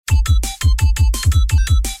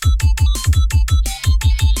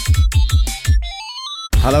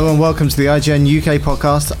Hello and welcome to the IGN UK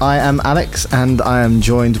podcast. I am Alex and I am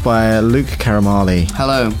joined by Luke Caramali.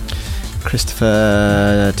 Hello.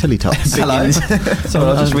 Christopher Tillytots. Hello. Sorry,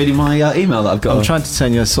 I was just reading my email that I've got. I'm trying to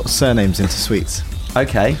turn your sort of surnames into sweets.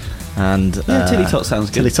 Okay. And Tillytot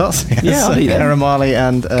sounds good. Tillytots. Yes. Yeah, I'll be there. Caramali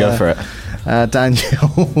and go for it.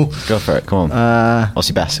 Daniel. Go for it. Come on. What's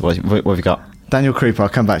your best? What have you got? Daniel Krupa. I'll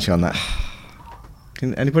come back to you on that.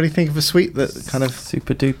 Can anybody think of a sweet that kind of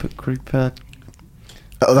Super duper Krupa.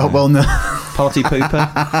 Oh, well, no. Party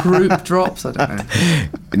pooper. Group drops? I don't know.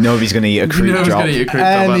 Nobody's going to eat a croup Nobody's drop. going to eat a group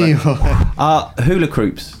drop, are they? Hula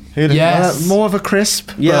croops. Yes. More of a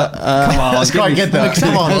crisp. Yeah. But, Come on, That's quite good, though.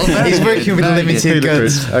 Come on. He's working with Very limited good.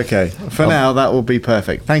 goods. Okay, for now that will be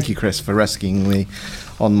perfect. Thank you, Chris, for rescuing me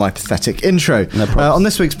on my pathetic intro. No problem. On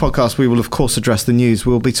this week's podcast, we will of course address the news.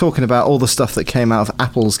 We'll be talking about all the stuff that came out of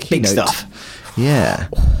Apple's keynote. Big stuff. Yeah.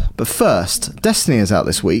 But first, Destiny is out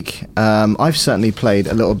this week. I've certainly played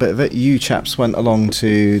a little bit of it. You chaps went along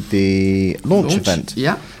to the launch event.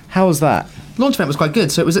 Yeah. How was that? Launch event was quite good.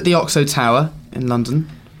 So it was at the Oxo Tower in London.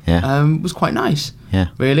 Yeah. It was quite nice. Yeah.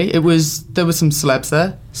 Really. There were some celebs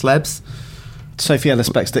there. Celebs. Sophie Ellis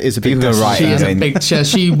Bextor is a big People are Destiny right. She fan. is I a mean- big...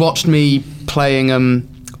 She watched me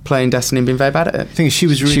playing Destiny and being very bad at it. I think she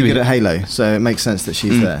was really good at Halo, so it makes sense that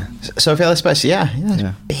she's there. Sophie Ellis Bextor,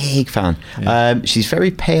 yeah. Big fan. Yeah. She's very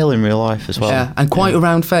pale in real life as well. Yeah. And quite a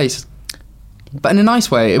round face. But in a nice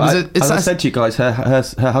way. As I said to you guys, her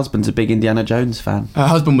husband's a big Indiana Jones fan. her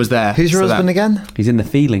husband was there. Who's your so husband again? He's in The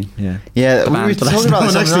Feeling. Yeah. Yeah, we were band. talking about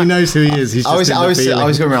this. No one actually knows who he is. He's I just was in the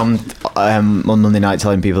feeling. going around on Monday night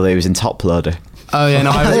telling people that he was in Top Loader. Oh, yeah.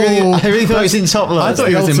 No, I really thought he was in Top Loader. I thought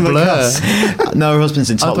he was in Ultimate Blur. cuss. No, her husband's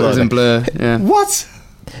in I Top thought he was Loader. in Blur. Yeah. What?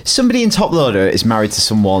 Somebody in Top Loader is married to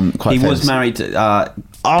someone quite He famous. was married to... Dan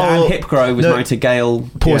Oh, Hipgrove was no. married to Gail...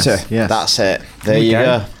 Porter. Yes. That's it. There you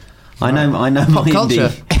go. go. I know my culture.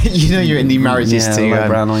 indie. You know your indie marriages Yeah, to low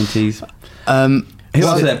brown 90s. Who Who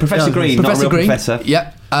was there? Professor Green, not a real professor.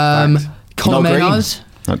 Yep. Not Conor Green. Maynard.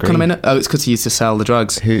 Not Green. Conor Maynard. Oh, it's because he used to sell the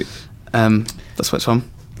drugs. Who? That's what it's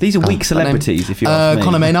from. These are weak celebrities, if you ask me.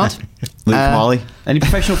 Conor Maynard. Luke Marley. Any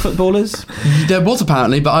professional footballers? There was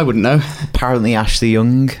apparently, but I wouldn't know. Apparently Ashley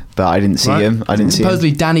Young, but I didn't see Right. him. I didn't see him.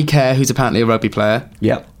 Supposedly Danny Kerr, who's apparently a rugby player,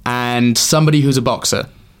 Yep. and somebody who's a boxer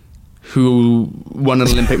who won an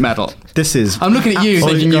Olympic medal. This is. I'm looking at you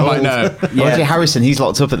thinking you might know. Audrey Harrison, he's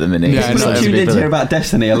locked up at the minute. Yeah, I He's know. supposed to Tuned be in to hear brilliant. about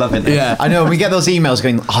Destiny. I love it. Yeah. I know, and we get those emails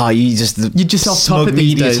going, you just off smug topic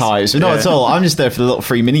these media days. types. But not at all. I'm just there for the little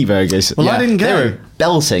free mini burgers. Well, I Yeah. didn't They go. were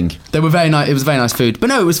belting. They were very nice. It was very nice food, but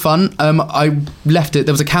no, it was fun. I left it.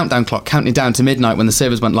 There was a countdown clock counting down to midnight when the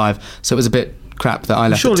servers went live, so it was a bit crap that I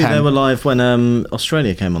left. Surely at 10. they were live when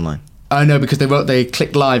Australia came online. Oh no, because they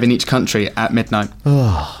clicked live in each country at midnight.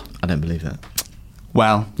 I don't believe that.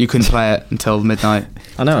 Well, you couldn't play it until midnight.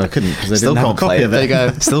 I know I couldn't because they Still didn't have a can't copy play of it. it. There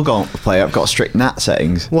you go. Still can't play it. I've got strict NAT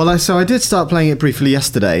settings. Well, so I did start playing it briefly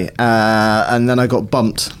yesterday, and then I got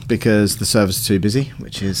bumped because the servers are too busy,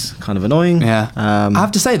 which is kind of annoying. Yeah. I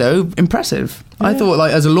have to say though, impressive. I thought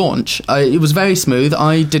like as a launch, it was very smooth.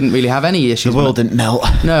 I didn't really have any issues. The world didn't melt.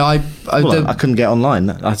 No, I I couldn't get online.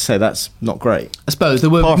 I'd say that's not great. suppose there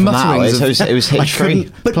were Apart from that, mutterings. it was I hit free.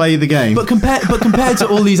 couldn't play the game. But compared to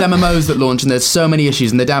all these MMOs that launch and there's so many issues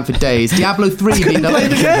and they're down for days, Diablo 3 being play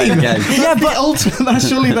the game. Yeah, but ultimately,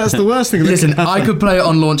 surely that's the worst thing. That listen, can happen. I could play it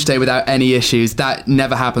on launch day without any issues. That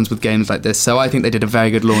never happens with games like this. So I think they did a very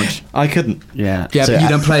good launch. I couldn't. Yeah. Yeah, So, but you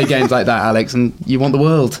don't play games like that, Alex, and you want the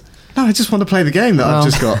world. No, I just want to play the game that I've Well.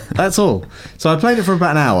 just got. That's all. So I played it for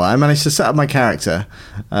about an hour. I managed to set up my character.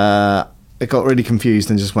 It got really confused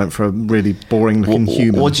and just went for a really boring looking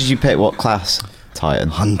human. What did you pick? What class? Titan.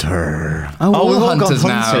 Hunter. Oh, we're we've all all gone hunters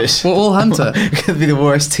now. hunters. We're all hunter. Could be the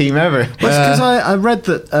worst team ever. Because I read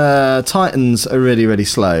that Titans are really, really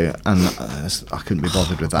slow, and I couldn't be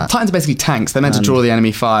bothered with that. Titans are basically tanks. They're meant to draw the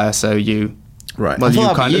enemy fire, so you... Right. Well, I thought you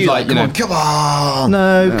that'd kind be of like, you know... come on.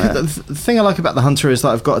 No, 'cause the thing I like about the Hunter is that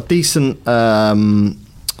I've got a decent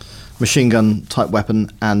machine gun type weapon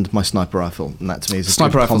and my sniper rifle, and that to me is a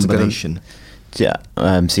Sniper good rifle's a good one. combination. Yeah.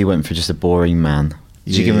 So you went for just a boring man.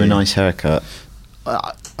 Did you give him a Yeah. nice haircut?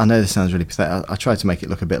 I know this sounds really pathetic. I tried to make it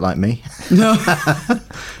look a bit like me No.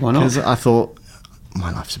 Why not? because I thought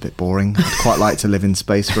my life's a bit boring. I'd quite like to live in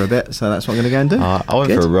space for a bit, so that's what I'm going to go and do. I went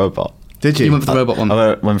Good. for a robot. Did you? You went for the robot one.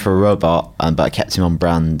 I went for a robot, but I kept him on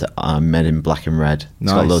brand. Made him black and red.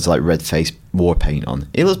 It's got Nice. loads of like red face war paint on.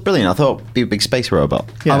 It looks brilliant. I thought it'd be a big space robot.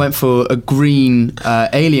 Yeah. I went for a green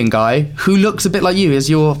alien guy who looks a bit like you,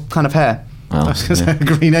 as your kind of hair. Well, I was going to say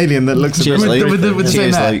a green alien that looks a Cheers, bit Luke. like With the same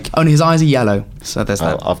Cheers, hair. Luke. Only his eyes are yellow, so there's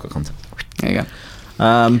that. I've got content. There you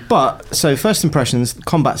go. But so first impressions,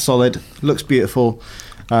 combat solid, looks beautiful.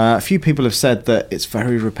 A few people have said that it's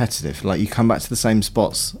very repetitive. Like you come back to the same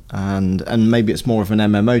spots, and maybe it's more of an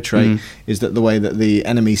MMO trait. Is that the way that the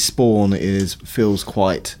enemy spawn feels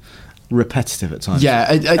quite repetitive at times?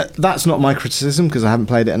 Yeah, that's not my criticism because I haven't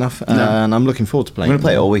played it enough, and I'm looking forward to playing. We're going to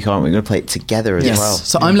play it all week, aren't we? We're going to play it together as well.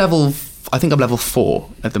 So I think I'm level 4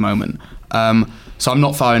 at the moment. So I'm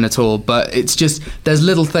not far in at all, but it's just, there's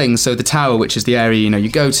little things. So the tower, which is the area, you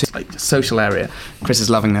go to, like the social area. Chris is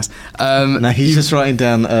loving this. Now he's just writing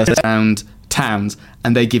down around towns,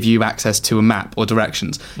 and they give you access to a map or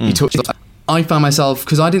directions. I found myself,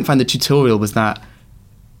 because I didn't find the tutorial was that,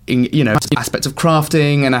 aspects of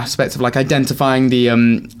crafting and aspects of like identifying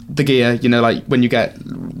the gear. Like when you get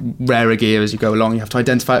rarer gear as you go along, you have to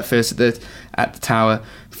identify it first at the tower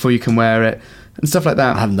before you can wear it. And stuff like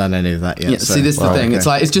that. I haven't done any of that yet. Yeah, see, this is the thing.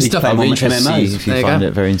 Okay. It's just stuff. I'm interested to see if you find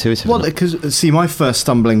it very intuitive. Well, because see, my first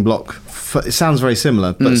stumbling block. It sounds very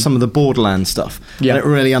similar, but some of the Borderlands stuff. I didn't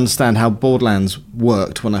really understand how Borderlands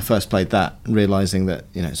worked when I first played that, realizing that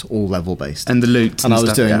it's all level based and the loot. And I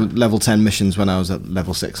was doing level 10 missions when I was at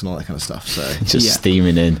level 6 and all that kind of stuff. So just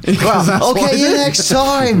steaming in. Well, okay, next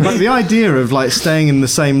time. But the idea of like staying in the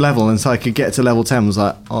same level until I could get to level 10 was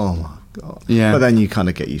like, oh my God. Yeah. But then you kind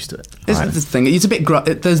of get used to it. It's the thing. It's a bit.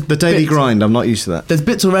 There's the daily grind. I'm not used to that. There's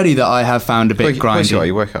bits already that I have found a bit grindy.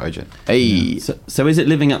 You work out, agent. Hey. So is it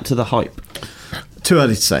living up to the hype? Too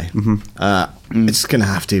early to say. It's going to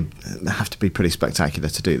have to be pretty spectacular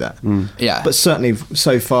to do that. Yeah. But certainly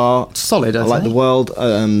so far, solid. I like the world.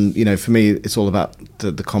 For me, it's all about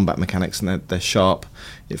the combat mechanics, and they're sharp.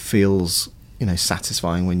 It feels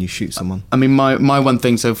satisfying when you shoot someone. I mean, my one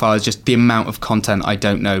thing so far is just the amount of content I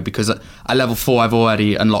don't know, because at level 4 I've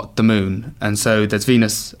already unlocked the moon, and so there's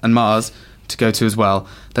Venus and Mars to go to as well.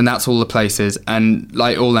 Then that's all the places, and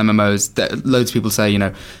like all MMOs, loads of people say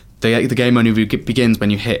the game only begins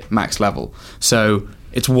when you hit max level. So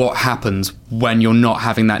it's what happens when you're not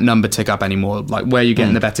having that number tick up anymore, like where you're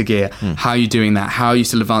getting the better gear, how you're doing that, how you're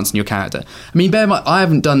still advancing your character. I mean, bear in mind, I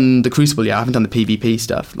haven't done the Crucible yet, I haven't done the PvP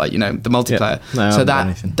stuff, like, the multiplayer. Yeah. No, so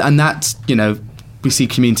that's, we see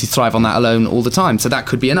communities thrive on that alone all the time, so that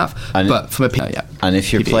could be enough. But from a And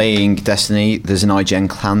if you're playing Destiny, there's an IGN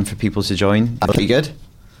clan for people to join. That'd be good.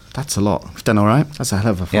 That's a lot. We've done all right. That's a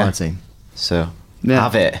hell of a fire team. So... Yeah.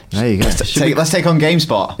 Have it. There you go. Let's take on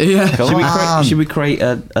GameSpot. Yeah. Should we create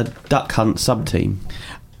a duck hunt sub team?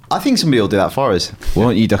 I think somebody will do that for us.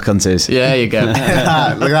 Won't you, duck hunters? Yeah, there you go. Look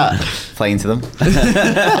at that. Playing to them.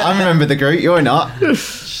 I remember the group. You're not.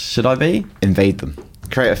 Should I be? Invade them.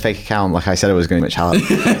 Create a fake account like I said I was going to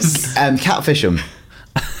Yes. and catfish them.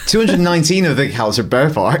 219 of the accounts are Bear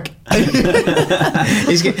Park.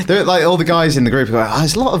 They're like all the guys in the group are going,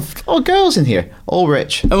 there's a lot of girls in here. All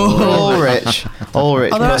rich. All rich.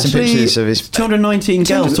 Got some pictures of his 219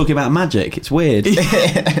 girls talking about magic. It's weird.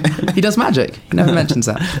 He does magic. He never mentions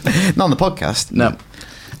that. Not on the podcast. No.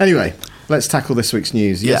 Anyway, let's tackle this week's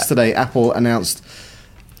news. Yeah. Yesterday, Apple announced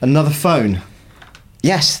another phone.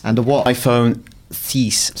 Yes. And a what? iPhone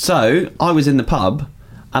Thies. So I was in the pub,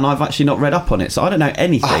 and I've actually not read up on it, so I don't know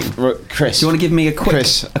anything. Chris, do you want to give me a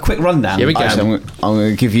quick rundown? Here we go. Actually, I'm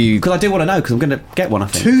going to give you... Because I do want to know, because I'm going to get one, I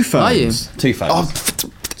think. 2 phones. Are you? 2 phones.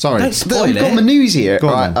 Sorry. Don't spoil I've got it. my news here. Go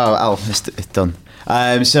on Right. then. It's done.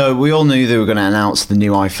 So we all knew they were going to announce the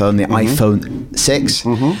new iPhone, the iPhone 6,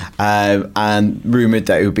 and rumoured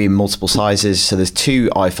that it would be in multiple sizes. So there's 2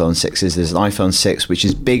 iPhone 6s. There's an iPhone 6, which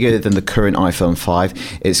is bigger than the current iPhone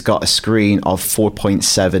 5. It's got a screen of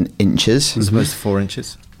 4.7 inches. As opposed to 4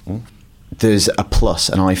 inches. There's a Plus,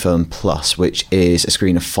 an iPhone Plus, which is a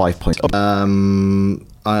screen of 5.0.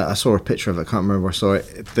 I saw a picture of it. I can't remember where I saw it.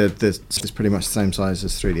 It's pretty much the same size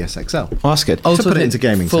as 3DS XL. Well, that's good. To put it into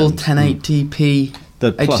gaming full terms. 1080p.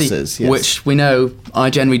 The HD, pluses, yes. which we know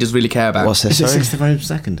IGN readers really care about. What's this? Is it Sorry? 60 frames per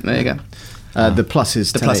second? There you go. The plus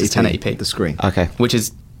is 1080p. The plus is 1080p. The screen. Okay, Which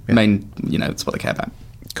is it's what they care about.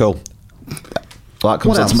 cool. Well, that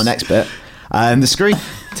comes What on to my else? next bit. The screen,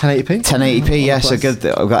 1080p? 1080p, yes, so good.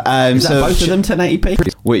 I've got, Is that both of them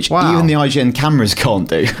 1080p? which Wow. even the IGN cameras can't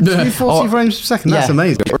do. 240 frames per second. That's Yeah.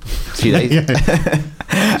 amazing. Few days.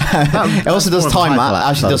 It also does More of a time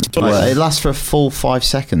hyperlapse, lapse. Actually, though. it lasts for a full 5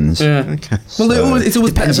 seconds. Yeah. Okay. Well, it's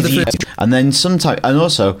always better Depends for the if you- first. and then sometimes, and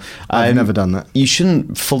also, I've never done that. You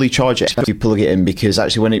shouldn't fully charge it if you plug it in, because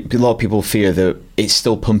actually, a lot of people fear that it's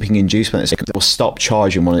still pumping in juice when it will stop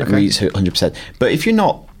charging when it reaches 100%. But if you're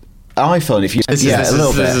not iPhone, if you This a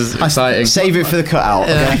little bit, is exciting. save it for the cutout.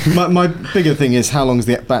 Yeah. Okay? My bigger thing is how long is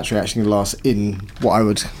the battery actually last in what I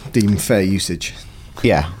would deem fair usage.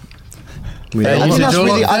 Yeah. We Yeah, know- you I think should that's do a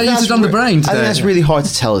lot- really- I think you that's should on the re- brain I think today. that's really hard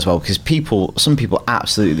to tell as well, because some people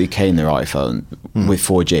absolutely cane their iPhone with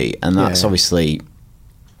 4G, and that's Yeah. obviously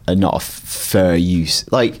not a fair use.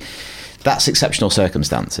 Like, that's exceptional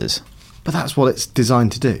circumstances. But that's what it's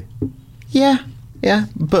designed to do. Yeah,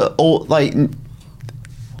 but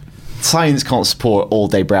science can't support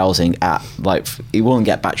all-day browsing at, like, it won't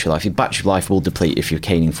get battery life. Your battery life will deplete if you're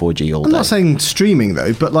caning 4G all day. I'm not saying streaming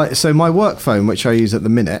though, but like, so my work phone, which I use at the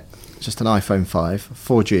minute, just an iPhone 5,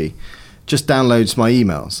 4G, just downloads my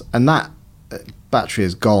emails, and that battery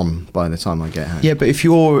is gone by the time I get home. Yeah, but if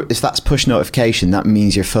that's push notification, that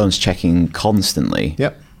means your phone's checking constantly.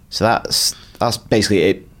 Yep. So that's basically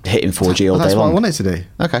it hitting 4G all day That's long. what I want it to do.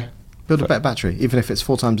 Okay. Build a better battery, even if it's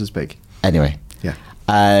 4 times as big. Anyway. Yeah.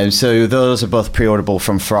 So those are both pre-orderable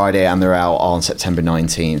from Friday, and they're out on September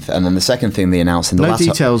 19th. And then the second thing they announced in the No last...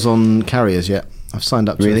 details on carriers yet. I've signed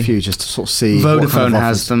up to Really? a few just to sort of see. what Vodafone kind of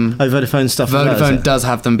has offers. them. Oh, Vodafone stuff. as well, is Vodafone it? does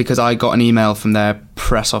have them because I got an email from their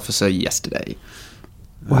press officer yesterday.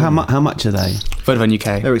 Well, how much are they? Vodafone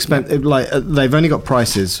UK. They're expensive. Like they've only got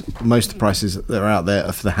prices. Most of the prices that are out there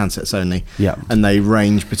are for the handsets only. Yeah. And they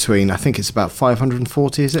range between, I think it's about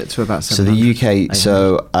 540, is it, to about So 700. the UK,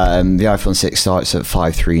 the iPhone 6 starts at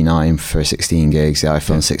 539 for 16 gigs. The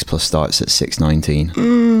iPhone 6 Plus starts at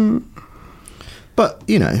 619. But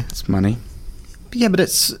you know, It's money. yeah, but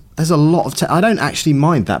there's a lot of. I don't actually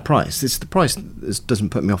mind that price. It's the price that doesn't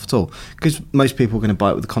put me off at all because most people are going to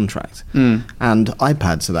buy it with a contract, and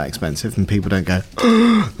iPads are that expensive, and people don't go,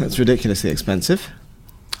 that's ridiculously expensive.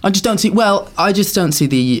 I just don't see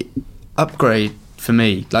the upgrade for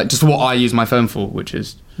me. Like just what I use my phone for, which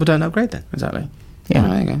is Well, don't upgrade then. exactly. Yeah. Oh,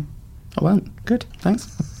 there you go. I won't. Good. Thanks.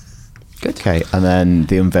 Good. Okay, and then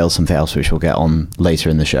they unveiled something else which we'll get on later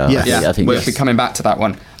in the show. Yes. I think we'll yes. be coming back to that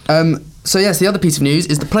one. So yes, the other piece of news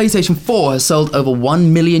is the PlayStation 4 has sold over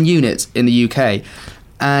 1 million units in the UK,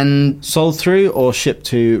 and Sold through or shipped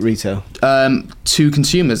to retail? to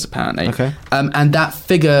consumers apparently. Okay. And that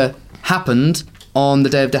figure happened on the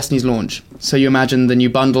day of Destiny's launch. So you imagine the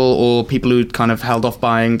new bundle, or people who kind of held off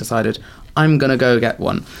buying decided, I'm gonna go get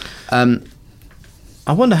one.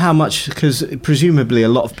 I wonder how much, because presumably a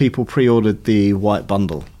lot of people pre-ordered the white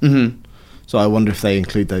bundle. Mhm. So I wonder if they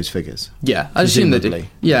include those figures. Yeah, I assume they did. Presumably.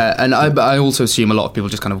 Yeah, and I also assume a lot of people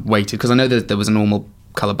just kind of waited because I know that there was a normal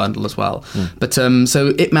colour bundle as well. But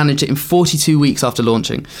so it managed it in 42 weeks after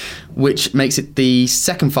launching, which makes it the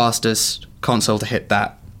second fastest console to hit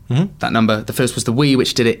that number. The first was the Wii,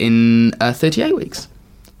 which did it in 38 weeks.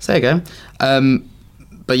 So there you go.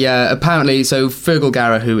 But yeah, apparently, so Fergal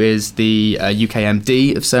Gara, who is the UK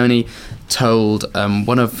MD of Sony, told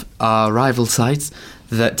one of our rival sites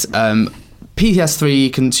that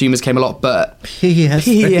PS3 consumers came a lot, but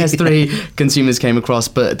PS3 consumers came across,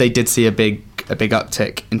 but they did see a big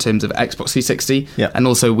uptick in terms of Xbox 360 and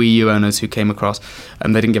also Wii U owners who came across,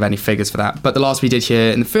 and they didn't give any figures for that. But the last we did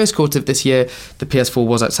here, in the first quarter of this year, the PS4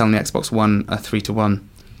 was outselling the Xbox One 3-1.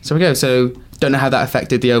 So we go. So don't know how that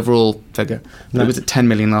affected the overall figure. No. It was at 10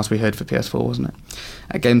 million last we heard for PS4, wasn't it?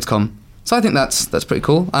 At Gamescom. So I think that's pretty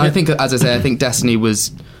cool. And I think, as I say, I think Destiny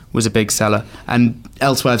was a big seller. And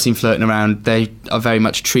elsewhere I've seen floating around, they are very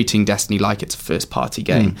much treating Destiny like it's a first-party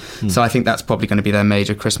game. So I think that's probably going to be their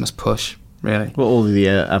major Christmas push, really. Well, all the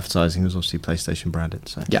advertising was obviously PlayStation branded.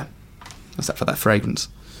 So Yeah, except for that fragrance.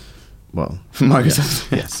 well, From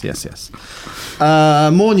Microsoft. yes.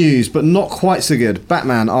 More news, but not quite so good.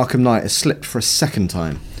 Batman: Arkham Knight has slipped for a second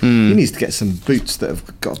time. He needs to get some boots that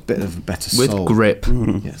have got a bit of a better With sole. grip.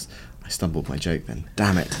 Yes, I stumbled my joke then.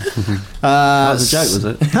 Damn it. That was a joke, was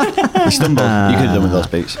it? You stumbled. You could have done with those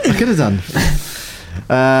boots. I could have done.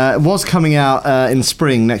 It was coming out in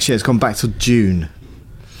spring next year. It's gone back till June.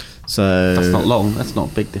 So That's not long. That's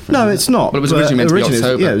not a big difference. No, is it's it? not. Well, it was originally meant to be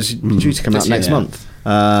October. Yeah, it was due to come out This next year. month.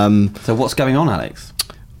 So what's going on, Alex?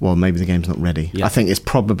 Well, maybe the game's not ready. Yeah. I think it's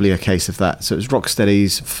probably a case of that. So it was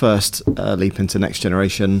Rocksteady's first leap into next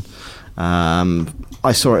generation.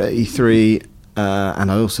 I saw it at E3,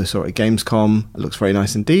 and I also saw it at Gamescom. It looks very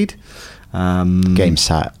nice indeed. Game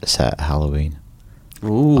set Halloween.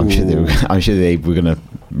 Ooh. I'm sure they were going to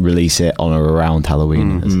release it on or around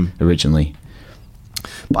Halloween as originally.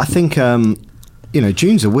 But I think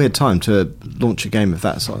June's a weird time to launch a game of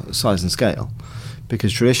that size and scale,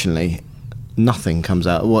 because traditionally nothing comes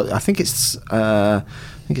out. Well, I think it's the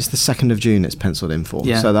 2nd of June it's penciled in for.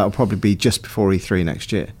 Yeah. So that'll probably be just before E3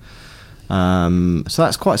 next year. So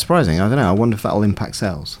that's quite surprising. I don't know. I wonder if that'll impact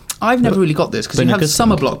sales. I've never really got this because Been you a have good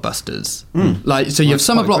summer thing. blockbusters. So you have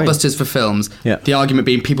summer quite agree. blockbusters for films. Yeah. The argument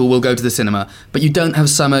being people will go to the cinema, but you don't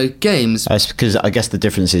have summer games. It's because I guess the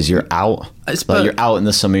difference is you're out. I Like suppose- you're out in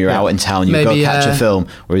the summer, you're out in town, you go Maybe, catch a film.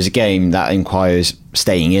 Whereas a game that inquires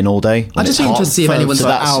staying in all day. I'd just be interested to see if anyone's for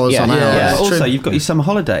hours on yeah, hours. Yeah, it's but also true. you've got your summer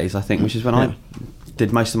holidays, I think, which is when I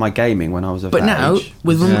did most of my gaming when I was of But that now age.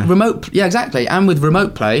 with remote, exactly, and with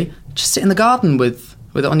remote play, just sit in the garden with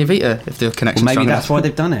it on your Vita if the connection's Well, maybe strong that's enough. why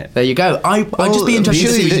they've done it. There you go. I'd just be interested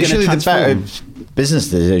to see who's surely going to the better transform. business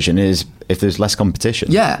decision is if there's less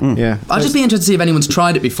competition. Yeah, Yeah. I'd just be interested to see if anyone's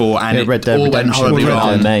tried it before and Yeah, it Red Dead all went Redemption horribly came out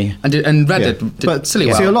wrong. in May. And Red Yeah. Dead did But silly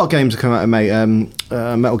see, a well. lot of games have come out in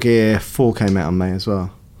May. Metal Gear 4 came out in May as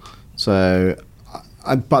well. So,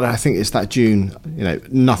 but I think it's that June. You know,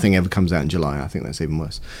 nothing ever comes out in July. I think that's even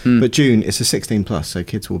worse. But June, it's a 16 plus, so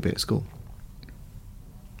kids will be at school,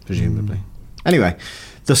 presumably. Anyway,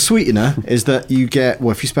 the sweetener is that you get,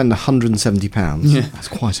 well, if you spend £170, that's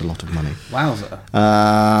quite a lot of money. Wowza.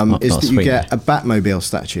 Not Is that you sweetener. get a Batmobile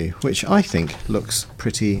statue, which I think looks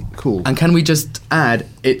pretty cool. And can we just add,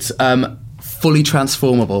 it's fully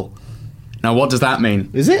transformable. Now, what does that mean?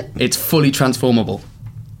 Is it? It's fully transformable.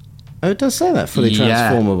 Oh, it does say that, fully Yeah.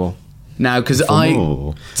 transformable. Now, because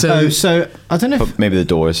Oh. So I don't know if... But maybe the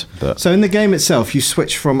doors. But So in the game itself, you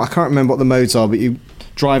switch from, I can't remember what the modes are, but you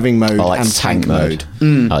driving mode I like and tank mode. Oh, it's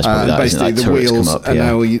probably And that, isn't basically, it? the Turrets wheels come up,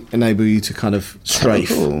 yeah. enable you to kind of strafe.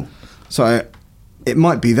 cool. So it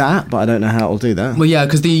might be that, but I don't know how it'll do that. Well, yeah,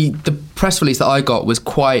 because the press release that I got was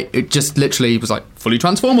it just literally was like fully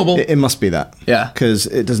transformable. It must be that. Yeah. Because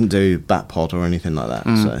it doesn't do Batpod or anything like that.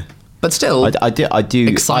 So But still, I do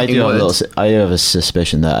Exciting have words. I have a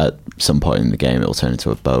suspicion that at some point in the game it will turn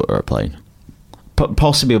into a boat or a plane.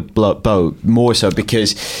 Possibly a boat, more so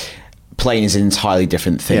because plane is an entirely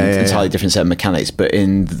different thing, Yeah. different set of mechanics. But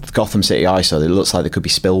in Gotham City ISO, it looks like there could be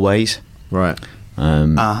spillways. Right. So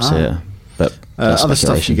yeah, but that's Other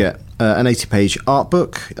stuff you speculation. get an 80-page art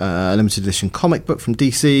book, a limited edition comic book from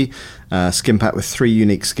DC, skin pack with 3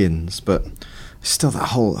 unique skins, but still that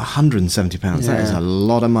whole £170, that is Yeah. a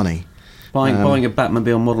lot of money. Buying a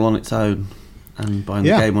Batmobile model on its own and buying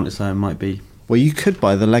Yeah. the game on its own might be... Well, you could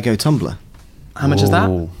buy the Lego Tumbler. how much is that?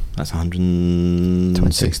 Oh. That's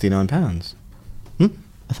 £169.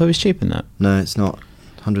 I thought it was cheaper than that. No, it's not.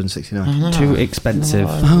 169. Too expensive.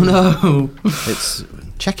 Oh no! It's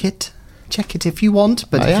check it if you want.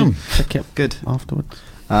 But I if you- am. Check it good. afterwards.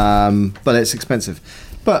 But it's expensive.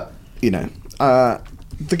 But you know,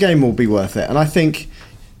 the game will be worth it. And I think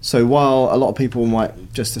so. While a lot of people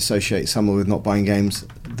might just associate summer with not buying games,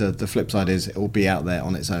 the flip side is it will be out there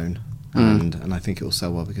on its own, and I think it will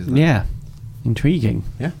sell well because of that. Yeah. Intriguing.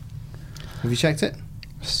 Yeah. Have you checked it?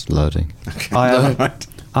 It's loading. Right.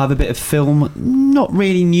 I have a bit of film, not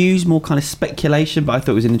really news, more kind of speculation, but I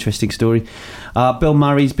thought it was an interesting story. Bill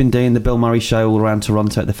Murray's been doing the Bill Murray show all around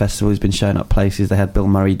Toronto at the festival. He's been showing up places. They had Bill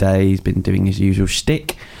Murray Day. He's been doing his usual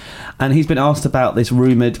shtick. And he's been asked about this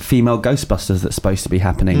rumoured female Ghostbusters that's supposed to be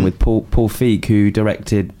happening with Paul Feig, who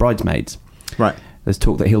directed Bridesmaids. Right. There's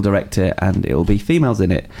talk that he'll direct it and it'll be females in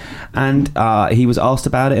it. And he was asked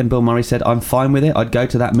about it, and Bill Murray said, I'm fine with it. I'd go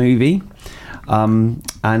to that movie.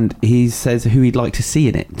 And he says who he'd like to see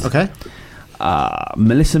in it. Okay.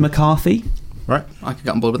 Melissa McCarthy. Right. I could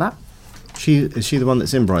get on board with that. Is she the one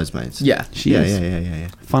that's in Bridesmaids? Yeah, She is. Yeah.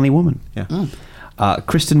 Funny woman. Yeah.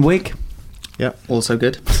 Kristen Wiig. Yeah. also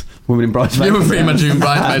good. Woman in Bridesmaids. You were pretty much doing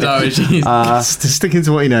Bridesmaids, aren't you? Sticking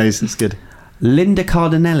to what he knows. It's good. Linda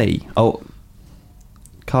Cardellini. Oh,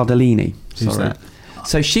 Cardellini. Who's Sorry. that?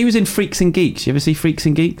 So she was in Freaks and Geeks. You ever see Freaks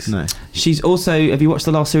and Geeks? No. She's also... Have you watched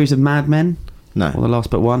the last series of Mad Men? No. Or the last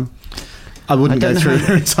but one? I wouldn't I don't go through know.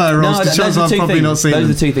 her entire roles because those are I've two probably things. not seen Those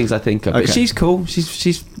them. are two things I think of. But Okay. she's cool.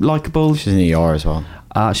 She's likeable. She's in ER as well.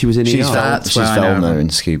 She was in She's ER. That's She's where I know Velma her. in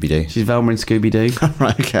Scooby Doo. She's Velma in Scooby-Doo.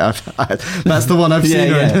 Right, okay. That's the one I've seen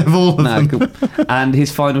her in of all of No, them. cool. And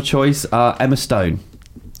his final choice, Emma Stone.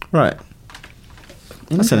 Right.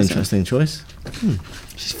 That's an interesting choice.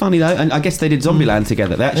 She's funny though, and I guess they did Zombieland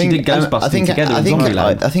together. They actually did Ghostbusting together in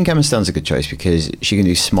Zombieland. I think Emma Stone's a good choice because she can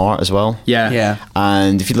do smart as well. Yeah.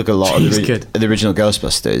 And if you look at a lot She's of good. the original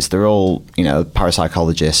Ghostbusters, they're all,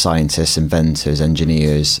 parapsychologists, scientists, inventors,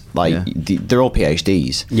 engineers. Yeah. They're all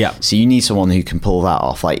PhDs. Yeah. So you need someone who can pull that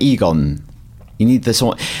off. Like Egon, you need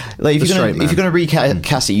someone. Like The straight man. if you're gonna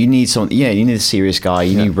recast it, you need someone. Yeah, you need a serious guy.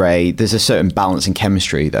 You need Ray. There's a certain balance in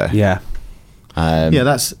chemistry there. Yeah,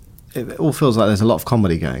 Yeah, it all feels like there's a lot of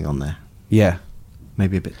comedy going on there. yeah.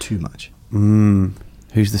 Maybe a bit too much.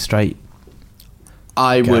 Who's the straight?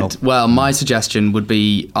 I Girl. would. Well, my suggestion would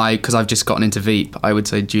be because I've just gotten into Veep. I would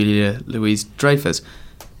say Julia Louise Dreyfus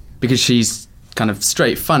because she's kind of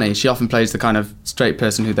straight funny. She often plays the kind of straight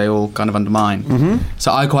person who they all kind of undermine.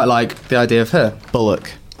 So I quite like the idea of her.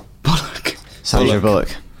 Bullock. Bullock. Sandra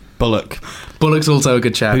Bullock. Bullock. Bullock's also a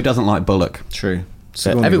good shout. Who doesn't like Bullock? True.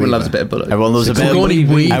 Sigourney Everyone Weaver. loves a bit of Bullock. Everyone loves a bit. Sigourney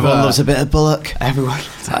Weaver. Everyone loves a bit of Bullock. Everyone.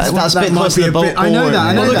 That's a bit might close be to the a bit- I know boring. that.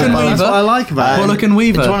 I know Bullock that. and But that's Weaver. what I like about it. Bullock and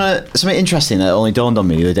Weaver. Do you want something interesting that only dawned on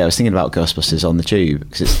me the other day? I was thinking about Ghostbusters on the Tube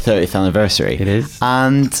because it's the 30th anniversary. It is.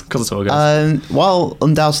 And Because it's all ghosts. while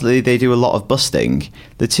undoubtedly they do a lot of busting,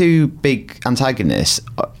 the two big antagonists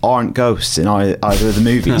aren't ghosts in either of the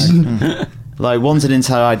movies. Like one's an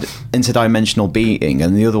interdimensional being,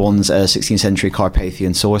 and the other one's a 16th century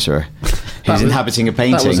Carpathian sorcerer who's inhabiting a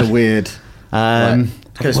painting. That was a weird.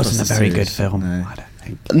 It wasn't a very Ghostbusters good series. film. No. I don't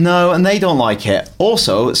think. No, and they don't like it.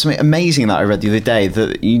 Also, something amazing that I read the other day,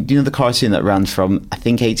 that you know the cartoon that ran from I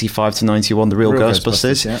think 85 to 91, The Real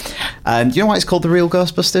Ghostbusters. Ghostbusters, Do you know why it's called The Real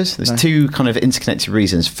Ghostbusters? There's two kind of interconnected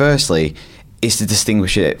reasons. Firstly, is to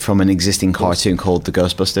distinguish it from an existing cartoon called The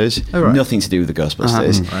Ghostbusters. Oh, right. Nothing to do with The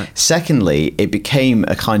Ghostbusters. Right. Secondly, it became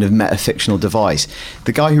a kind of metafictional device.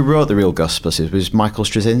 The guy who wrote The Real Ghostbusters was Michael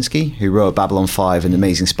Straczynski, who wrote Babylon 5 and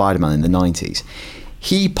Amazing Spider-Man in the 90s.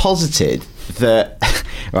 He posited that...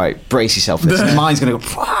 right, brace yourself. This mind's going to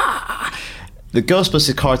go... The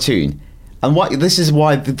Ghostbusters cartoon... And this is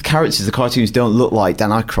why the characters of the cartoons don't look like Dan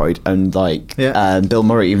Aykroyd and Bill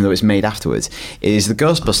Murray, even though it's made afterwards. Is the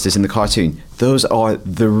Ghostbusters in the cartoon? Those are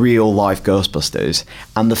the real life Ghostbusters,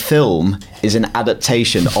 and the film is an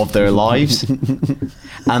adaptation of their lives.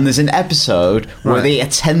 And there's an episode where they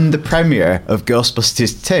attend the premiere of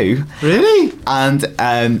Ghostbusters 2. Really? And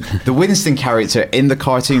the Winston character in the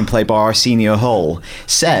cartoon, played by Arsenio Hall,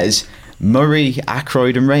 says, Murray,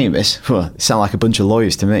 Aykroyd and Ramis sound like a bunch of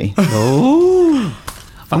lawyers to me. Oh,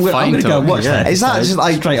 I'm going to go watch that. Is that just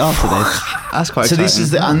like straight after this? That's quite so exciting. this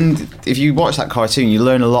is and if you watch that cartoon, you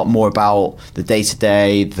learn a lot more about the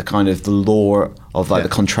day-to-day, the kind of the lore of like the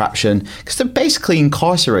contraption, because they're basically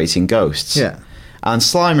incarcerating ghosts. Yeah. And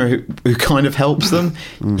Slimer, who kind of helps them,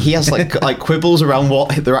 he has like quibbles around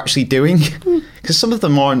what they're actually doing, because some of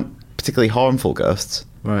them aren't particularly harmful ghosts.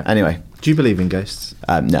 Right. Anyway, Do you believe in ghosts?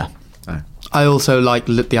 no. I also like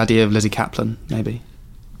the idea of Lizzie Kaplan, maybe.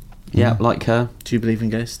 Yeah, like her. Do you believe in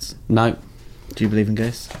ghosts? No. Do you believe in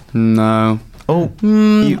ghosts? No. Oh,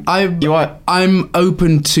 you are. I'm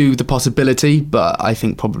open to the possibility, but I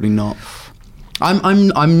think probably not.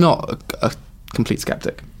 I'm not a complete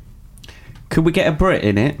skeptic. Could we get a Brit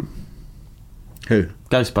in it? Who?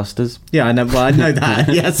 Ghostbusters. Yeah, I know. Well, I know that.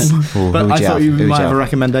 Yes, Who but would I you thought have? you Who would might you have a have?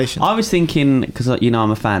 recommendation. I was thinking, because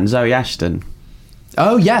I'm a fan, Zoe Ashton.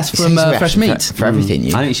 Oh yes, from Fresh Meat. For everything,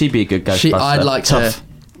 you. I think she'd be a good Ghostbuster. I'd like Tough. to.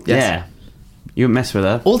 Yes. Yeah. You wouldn't mess with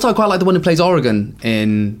her. Also, I quite like the one who plays Oregon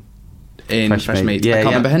in Fresh Fresh Meat. Meat. Yeah, I can't yeah.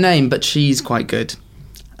 remember her name, but she's quite good.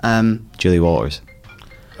 Julie Waters.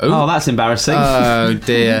 Oh, that's embarrassing. Oh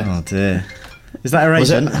dear. Oh dear. Is that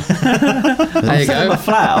erasing? There you I'm go.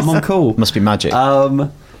 flat. I'm on call. Must be magic.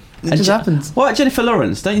 It just happens. What, Jennifer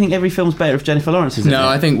Lawrence? Don't you think every film's better if Jennifer Lawrence is in No, it?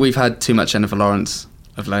 I think we've had too much Jennifer Lawrence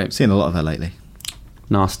of late. Seen a lot of her lately.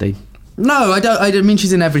 Nasty. No, I don't mean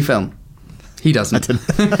she's in every film. He doesn't.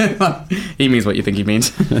 He means what you think he means.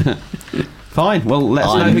 Fine. Well, let's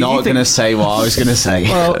know I'm who not you going to think. say what I was going to say.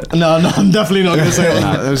 Well, no, I'm definitely not going to say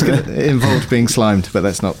that. It involved being slimed, but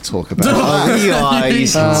let's not talk about it. Oh, you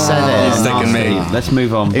said He's it. taking me. Let's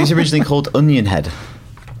move on. It was originally called Onion Head.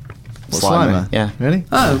 What, Slimer? Yeah. Really?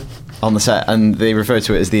 Oh, On the set, and they refer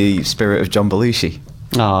to it as the spirit of John Belushi.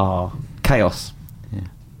 Oh, chaos.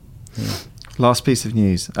 Last piece of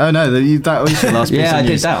news. Oh no, that was your last piece Yeah, of I did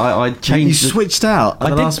news. that. I You changed. switched out at I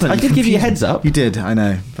the did- last minute. I did give you a heads up. You did, I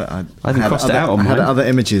know, but I haven't crossed it out on I had mine. other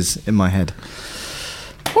images in my head.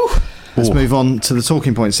 Let's move on to the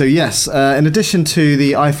talking point. So yes, in addition to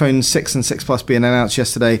the iPhone 6 and 6 Plus being announced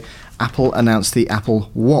yesterday, Apple announced the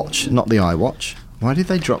Apple Watch, not the iWatch. Why did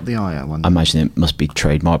they drop the I wonder? I imagine it must be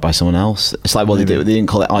trademarked by someone else. It's like what they Maybe. did. They didn't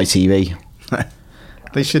call it ITV.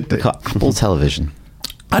 They should do. They call it Apple Television.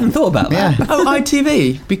 I hadn't thought about that. Yeah. oh,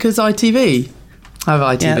 ITV because ITV have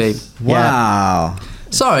ITV. Yes. Wow.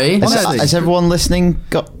 Sorry, Honestly. Has everyone listening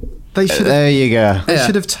got? They should. There you go. They Yeah.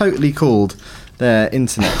 should have totally called their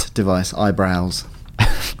internet device eyebrows.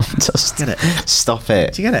 Just Get it? stop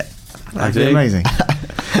it. Do you get it? That'd be do. amazing.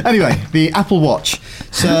 Anyway, the Apple Watch.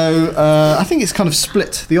 So I think it's kind of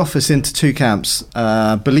split the office into two camps: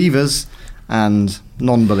 believers and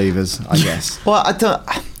non-believers, I guess. Well, I don't.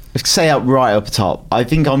 Say out right up top. I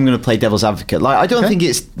think I'm going to play devil's advocate. Like, I don't Okay. think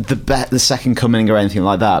it's the second coming or anything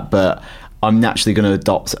like that, but I'm naturally going to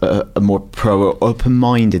adopt a more pro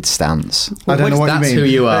open-minded stance. I don't know what That's you mean.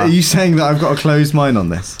 who you are. Are you saying that I've got a closed mind on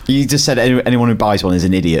this? You just said anyone who buys one is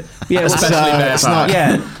an idiot. Yeah, well, Especially Bear it's Park. not-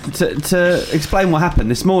 yeah. To explain what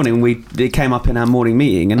happened this morning, it came up in our morning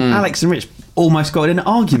meeting, and Alex and Rich almost got in an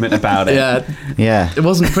argument about it. Yeah. It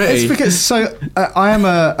wasn't pretty. It's because I am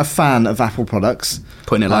a fan of Apple products.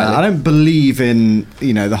 Putting it lightly. I don't believe in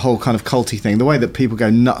the whole kind of culty thing. The way that people go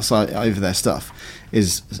nuts over their stuff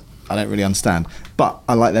is I don't really understand. But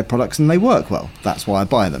I like their products and they work well. That's why I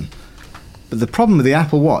buy them. But the problem with the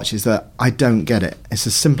Apple Watch is that I don't get it. It's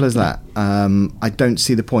as simple as that. I don't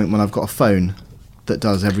see the point when I've got a phone that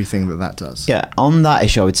does everything that does. Yeah, on that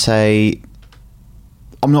issue, I would say,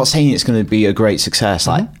 I'm not saying it's going to be a great success.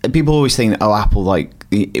 Like people always think, Apple, like,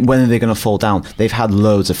 when are they going to fall down? They've had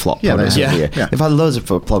loads of flop products over the year. Yeah. They've had loads of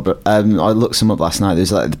flop. I looked some up last night.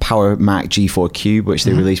 There's like the Power Mac G4 Cube, which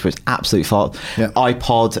they released, which absolutely flop. Yeah.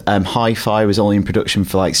 iPod Hi-Fi was only in production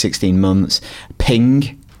for like 16 months.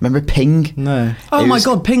 Ping. Remember Ping? No. Oh my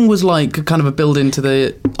God, Ping was like kind of a build into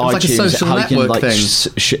the iTunes, like a social network thing.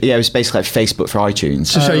 It was basically like Facebook for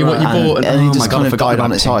iTunes. To show you what you bought. And it just kind of died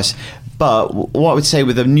on its eyes. But what I would say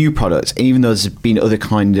with a new product, even though there's been other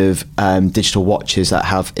kind of digital watches that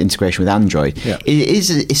have integration with Android,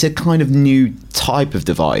 it's a kind of new type of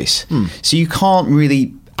device. So you can't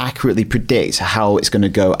really accurately predict how it's going to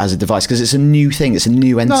go as a device because it's a new thing, it's a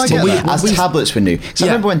new entity. Tablets were new. So I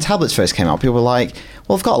remember when tablets first came out, people were like,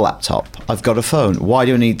 well, I've got a laptop, I've got a phone, why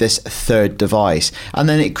do I need this third device? And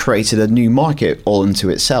then it created a new market all into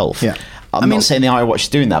itself. I'm not saying the iWatch is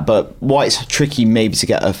doing that, but why it's tricky maybe to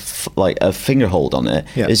get a finger hold on it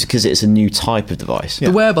is because it's a new type of device.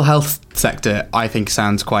 The wearable health sector, I think,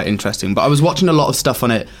 sounds quite interesting. But I was watching a lot of stuff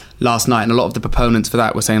on it last night, and a lot of the proponents for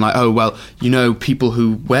that were saying like, oh, well, people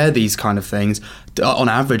who wear these kind of things, on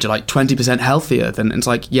average, are like 20% healthier. And it's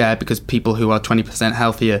like, yeah, because people who are 20%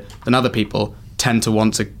 healthier than other people tend to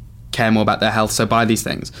want to care more about their health, so buy these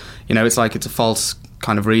things. It's like it's a false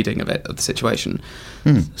kind of reading of the situation.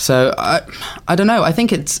 So I don't know. I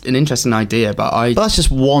think it's an interesting idea, but that's just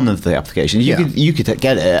one of the applications. You could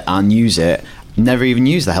get it and use it. Never even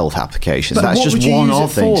use the health applications. But that's just one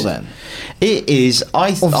of things. For, then? It is.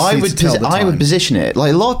 I would position it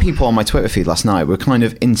like a lot of people on my Twitter feed last night were kind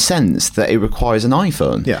of incensed that it requires an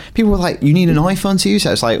iPhone. Yeah. People were like, "You need an iPhone to use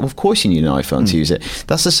it." It's like, well, of course you need an iPhone to use it.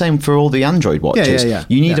 That's the same for all the Android watches.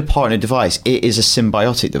 You need a partner device. It is a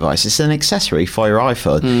symbiotic device. It's an accessory for your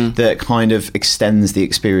iPhone that kind of extends the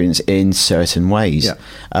experience in certain ways. Yeah.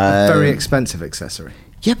 A very expensive accessory.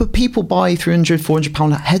 Yeah, but people buy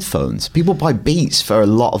 £300-400 headphones. People buy Beats for a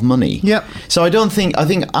lot of money. Yep. So I think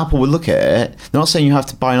Apple would look at it. They're not saying you have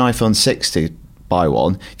to buy an iPhone 6 to buy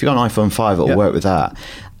one. If you've got an iPhone 5, it'll work with that.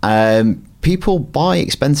 People buy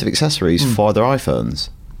expensive accessories for their iPhones.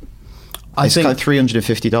 I think like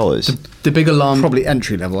 $350. The big alarm, probably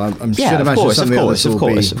entry level. I'm yeah, should of course.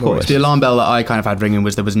 The alarm bell that I kind of had ringing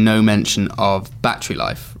was there was no mention of battery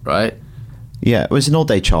life, right? Yeah, it was an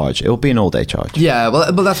all-day charge. It will be an all-day charge. Yeah,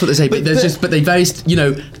 well, that's what they say. But they very,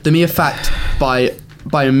 the mere fact by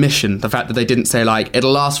omission, the fact that they didn't say like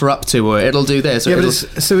it'll last for up to or it'll do this. Or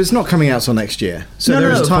so it's not coming out till next year. So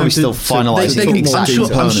there is time to still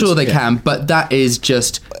finalise. I'm sure they can, but that is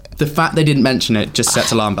just the fact they didn't mention it just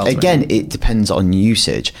sets alarm bells. Again, it depends on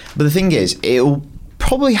usage. But the thing is, it'll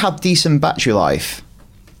probably have decent battery life.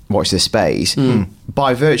 Watch this space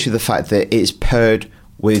by virtue of the fact that it's paired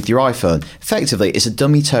with your iPhone. Effectively, it's a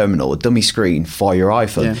dummy terminal, a dummy screen for your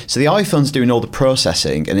iPhone. Yeah. So the iPhone's doing all the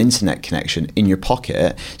processing and internet connection in your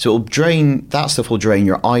pocket. So that stuff will drain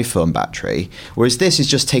your iPhone battery. Whereas this is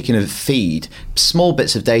just taking a feed, small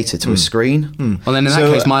bits of data to a screen. Well, then in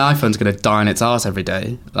that case, my iPhone's going to die on its arse every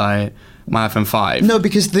day. Like my iPhone 5. No,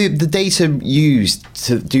 because the data used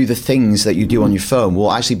to do the things that you do on your phone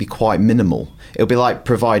will actually be quite minimal. It'll be like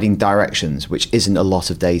providing directions, which isn't a lot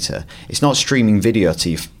of data. It's not streaming video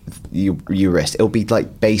to your wrist. It'll be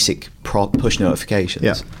like basic push notifications.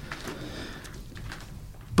 Yeah.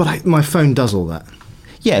 But my phone does all that.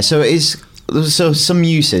 Yeah, so it is. So some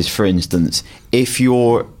uses, for instance, if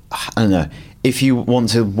you want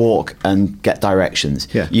to walk and get directions,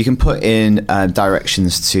 you can put in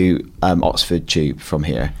directions to Oxford Tube from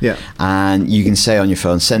here. Yeah. And you can say on your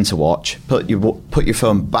phone, send to watch, put your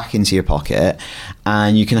phone back into your pocket,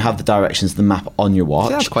 and you can have the directions, the map on your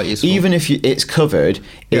watch. That's quite useful. Even if it's covered,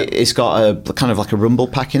 it's got a kind of like a rumble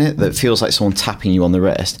pack in it that feels like someone tapping you on the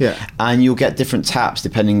wrist. Yeah. And you'll get different taps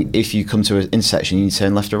depending if you come to an intersection, you need to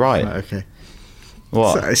turn left or right. Okay.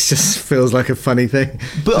 What? So it just feels like a funny thing.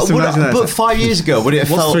 But 5 years ago, would it have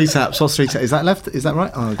What's felt... three taps? What's three taps? Is that left? Is that right?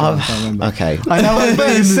 Oh, God, I can't remember. Okay. I know I'm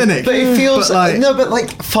being cynic. But it feels...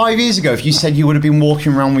 But 5 years ago, if you said you would have been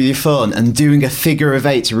walking around with your phone and doing a figure of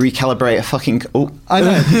 8 to recalibrate a fucking... I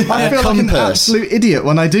know. I feel like an absolute idiot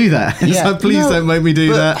when I do that. Yeah. So please don't make me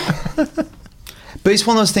do that. But it's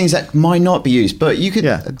one of those things that might not be used. But you could,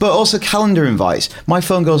 but also calendar invites. My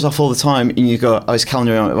phone goes off all the time, and you go, "Oh, it's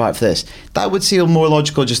calendar invite for this." That would seem more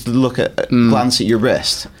logical just to look at, glance at your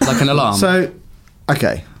wrist, like an alarm. So,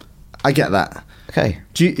 okay, I get that. Okay.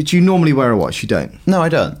 Do you normally wear a watch? You don't. No, I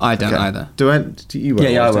don't. I don't Okay. either. Do you wear?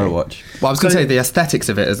 Yeah, a watch, I wear a don't you? watch. Well, I was going to say the aesthetics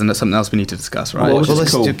of it isn't something else we need to discuss, right? Well,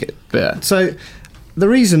 let's cool. do it. But yeah. So, the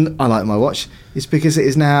reason I like my watch is because it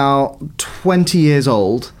is now 20 years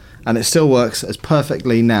old and it still works as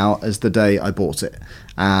perfectly now as the day I bought it.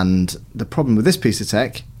 And the problem with this piece of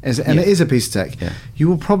tech is, and it is a piece of tech, you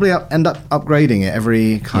will probably end up upgrading it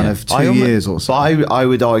every kind of 2 years or so. But I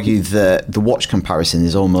would argue that the watch comparison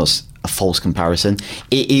is almost a false comparison.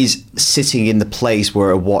 It is sitting in the place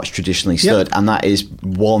where a watch traditionally stood, and that is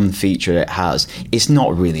one feature it has. It's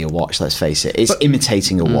not really a watch, let's face it. It's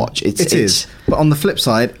imitating a watch. It is. But on the flip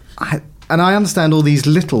side, I understand all these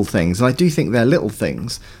little things, and I do think they're little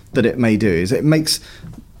things that it may do. Is it makes...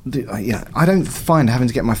 I don't find having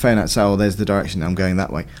to get my phone out and say, "Oh, there's the direction, I'm going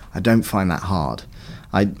that way." I don't find that hard.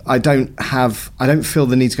 I don't feel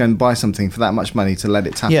the need to go and buy something for that much money to let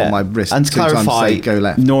it tap on my wrist and to 2 times clarify, say go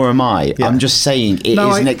left. nor am I. Yeah. I'm just saying it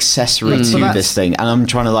is an accessory to this thing, and I'm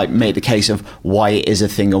trying to make the case of why it is a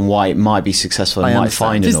thing and why it might be successful and might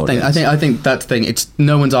find an audience. I think that's the thing. It's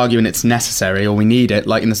no one's arguing it's necessary or we need it.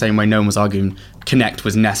 Like in the same way, no one was arguing Kinect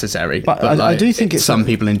was necessary. But I do think some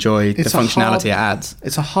people enjoy the functionality it adds.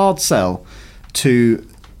 It's a hard sell to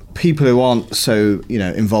people who aren't so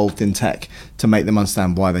involved in tech to make them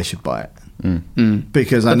understand why they should buy it.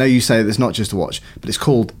 Because I know you say that it's not just a watch, but it's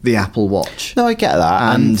called the Apple Watch. No, I get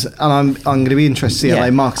that, and I'm going to be interested to see how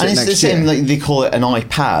they market it next year. And it's the same, like they call it an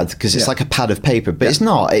iPad because it's like a pad of paper, but it's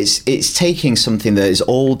not. It's taking something that is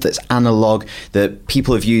old, that's analog, that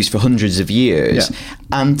people have used for hundreds of years,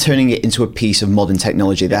 and turning it into a piece of modern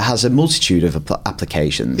technology that has a multitude of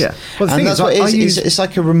applications. Yeah, well, the and thing that's is, what it is. use... It's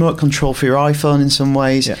like a remote control for your iPhone in some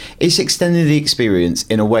ways. Yeah. It's extending the experience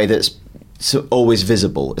in a way that's always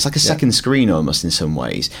visible. It's like a second screen almost in some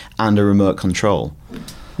ways, and a remote control.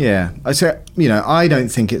 Yeah, so I don't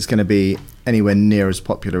think it's going to be anywhere near as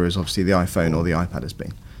popular as obviously the iPhone or the iPad has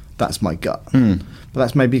been. That's my gut, but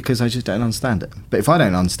that's maybe because I just don't understand it. But if I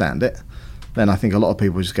don't understand it, then I think a lot of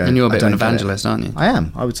people just go. And you're a bit of an evangelist, aren't you? I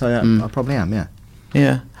am. I would say I probably am. Yeah.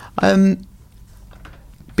 Yeah.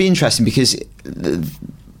 Be interesting because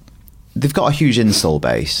they've got a huge install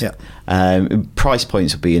base. Yeah. Price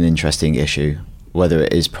points will be an interesting issue, whether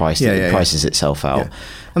it is priced, it prices itself out. Yeah.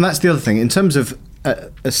 And that's the other thing. In terms of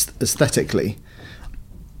aesthetically,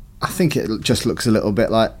 I think it just looks a little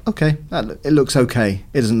bit like, okay, it looks okay.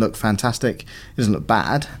 It doesn't look fantastic. It doesn't look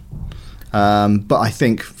bad. But I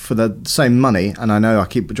think for the same money, and I know I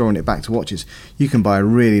keep drawing it back to watches, you can buy a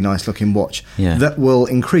really nice looking watch that will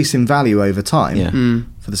increase in value over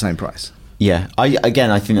time for the same price. Yeah, I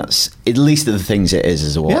think that's at least of the things it is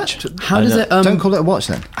as a watch. Yeah. How does it? Don't call it a watch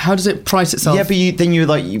then. How does it price itself? Yeah,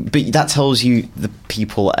 but that tells you the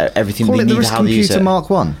people everything call they it need, the how they use Computer it. Mark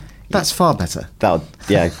 1. That's far better.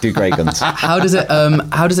 Do great guns. How does it?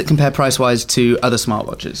 How does it compare price wise to other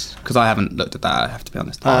smartwatches? Because I haven't looked at that. I have to be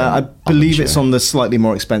honest. I believe it's on the slightly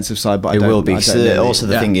more expensive side, but it will be. Also,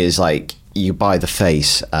 the Yeah. thing is, like, you buy the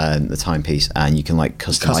face and the timepiece, and you can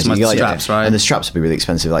customize the straps, right? And the straps will be really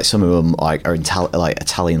expensive. Like some of them, are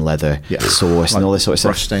Italian leather sourced and all this sort of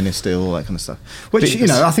stuff. Brushed stainless steel, all that kind of stuff. Which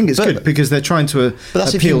I think it's good because they're trying to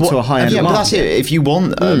appeal to a high end market. But that's it. If you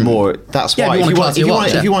want more, that's why.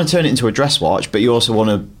 If you want to turn it into a dress watch, but you also want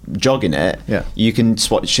to jog in it, you can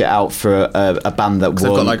swatch it out for a band that they've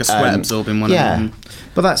got like a sweat absorbing one. Yeah,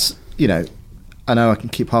 but that's I know I can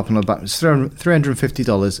keep harping on about. It's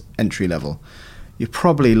 $350 entry level. You're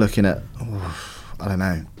probably looking at, I don't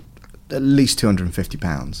know, at least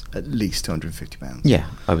 £250. At least £250. Yeah,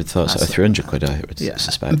 I would thought so. 300 quid, I would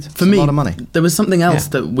suspect. For me, a lot of money. There was something else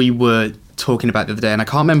that we were talking about the other day, and I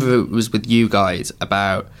can't remember if it was with you guys,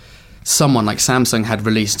 about someone like Samsung had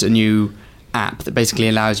released a new app that basically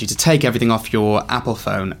allows you to take everything off your Apple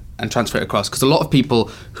phone and transfer it across, because a lot of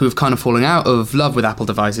people who have kind of fallen out of love with Apple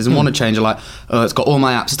devices and want to change are like, oh, it's got all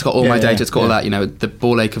my apps, it's got all my data, it's got all that, the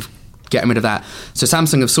ball ache of getting rid of that. So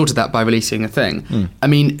Samsung have sorted that by releasing a thing. I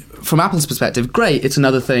mean, from Apple's perspective, great, it's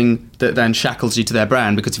another thing that then shackles you to their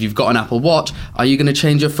brand, because if you've got an Apple Watch, are you going to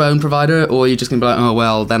change your phone provider, or are you just going to be like, oh,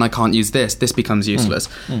 well, then I can't use this becomes useless.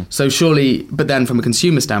 So surely, but then from a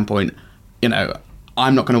consumer standpoint,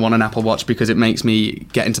 I'm not going to want an Apple Watch because it makes me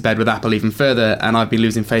get into bed with Apple even further, and I've been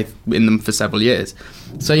losing faith in them for several years.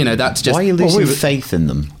 So, that's just... Why are you losing faith in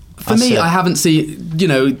them? For me, I haven't seen...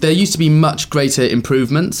 there used to be much greater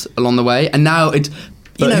improvements along the way, and now it's...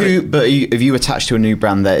 But have you attached to a new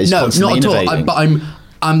brand that is constantly innovating? But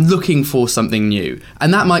I'm looking for something new,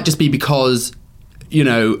 and that might just be because, you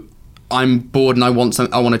know, I'm bored and I want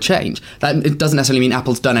to change. That it doesn't necessarily mean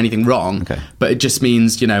Apple's done anything wrong, but it just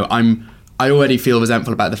means, you know, I already feel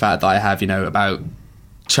resentful about the fact that I have, you know, about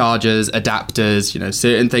chargers, adapters, you know,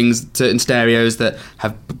 certain things, certain stereos that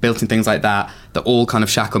have built-in things like that all kind of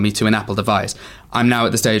shackle me to an Apple device. I'm now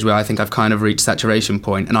at the stage where I think I've kind of reached saturation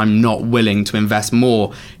point, and I'm not willing to invest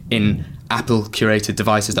more in Apple curated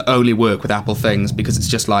devices that only work with Apple things, because it's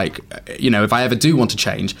just like, you know, if I ever do want to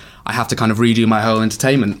change, I have to kind of redo my whole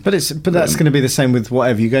entertainment. But that's going to be the same with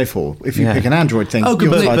whatever you go for. If you pick an Android thing,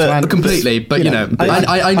 completely. But you know,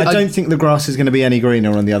 I don't think the grass is going to be any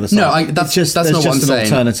greener on the other side. No, that's not what I'm saying.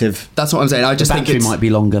 Alternative. That's what I'm saying. I just think the battery might be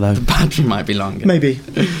longer though. The battery might be longer. Maybe.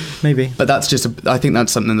 But that's just. I think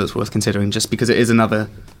that's something that's worth considering, just because it is another.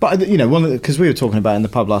 But you know, because we were talking about in the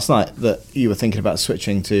pub last night that you were thinking about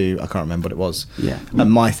switching to, I can't remember what it was. Yeah.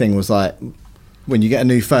 And my thing was like, when you get a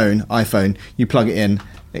new iPhone, you plug it in,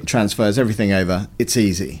 it transfers everything over. It's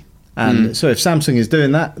easy. And so if Samsung is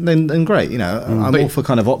doing that, then great. You know, I'm all for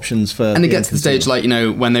kind of options for. And it gets to the stage like, you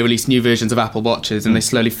know, when they release new versions of Apple Watches and they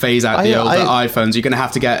slowly phase out the older iPhones, you're going to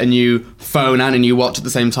have to get a new phone and a new watch at the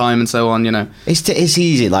same time and so on. You know, it's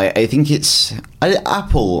easy. Like I think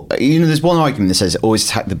Apple. You know, there's one argument that says always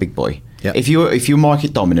attack the big boy. Yep. If you're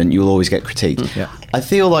market dominant, you'll always get critiqued. Yeah. I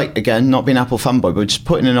feel like, again, not being Apple fanboy, but just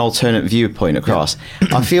putting an alternate viewpoint across.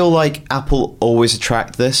 Yeah. I feel like Apple always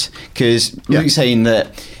attract this because Luke's saying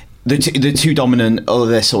that the two dominant, all of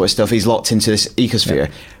this sort of stuff is locked into this ecosphere.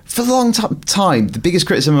 Yeah. For a long time, the biggest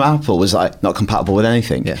criticism of Apple was like not compatible with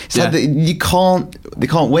anything. Yeah. It's like they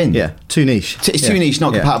can't win. Yeah, too niche. It's too niche,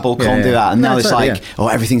 not compatible. Can't do that. And now it's like, oh,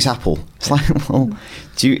 everything's Apple. It's like, well,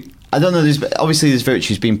 I don't know. There's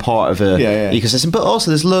virtues being part of a ecosystem, but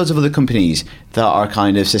also there's loads of other companies that are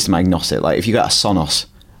kind of system agnostic. Like if you got a Sonos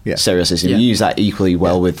stereo system, you use that equally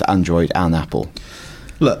well with Android and Apple.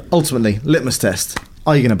 Look, ultimately, litmus test.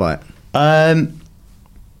 Are you going to buy it?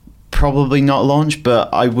 Probably not launch, but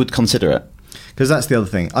I would consider it. Because that's the other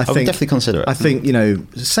thing. I think definitely consider it. I think, you know,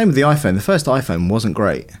 same with the iPhone. The first iPhone wasn't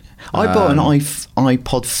great. I bought an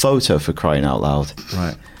iPod Photo, for crying out loud.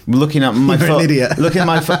 Right. Looking at my phone. Idiot. Looking at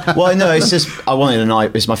my phone. Well, no, it's just I wanted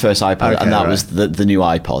it's my first iPod, and that was the new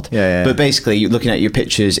iPod. Yeah. But basically, looking at your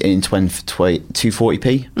pictures in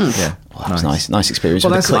 240p. Yeah. Well, that was nice experience.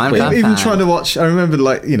 Well, that's even trying to watch. I remember,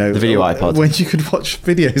 like, you know, the video iPod when you could watch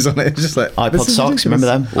videos on it. It's just like iPod Socks. Remember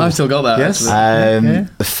them? I've still got that. Yes.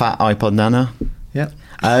 The fat iPod Nano. Yeah.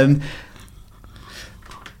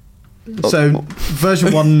 So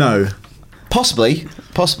version 1, no. Possibly.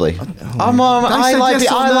 I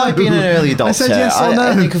like being an early adopter. I said yes or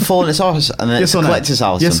no. And you can fall in its house, and then it's a collector's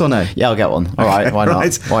item. Yes or no? Yeah, I'll get one. All right, why not?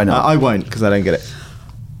 Right. Why not? I won't, because I don't get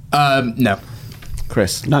it. No.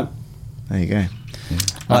 Chris? No. There you go.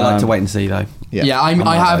 I like to wait and see, though. Yeah, I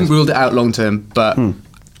haven't ruled it out long term, but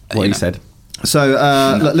what you said. So,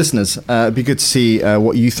 listeners, it'd be good to see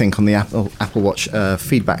what you think on the Apple Watch.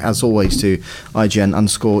 Feedback, as always, to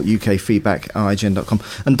IGN_UK feedback at IGN.com.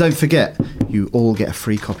 And don't forget, you all get a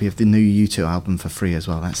free copy of the new U2 album for free as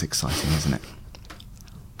well. That's exciting, isn't it?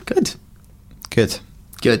 Good.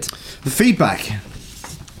 The feedback.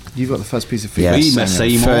 You've got the first piece of feedback.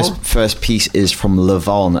 Yes. First piece is from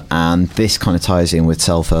Levon, and this kind of ties in with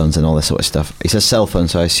cell phones and all this sort of stuff. It says cell phone,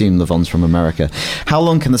 so I assume Levon's from America. How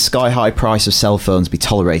long can the sky-high price of cell phones be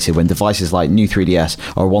tolerated when devices like new 3DS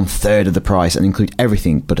are 1/3 of the price and include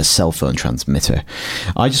everything but a cell phone transmitter?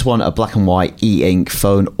 I just want a black and white e-ink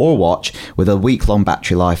phone or watch with a week-long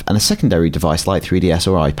battery life and a secondary device like 3DS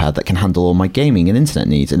or iPad that can handle all my gaming and internet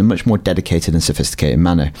needs in a much more dedicated and sophisticated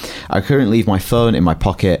manner. I currently leave my phone in my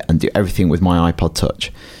pocket and do everything with my iPod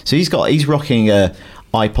Touch. So he's rocking a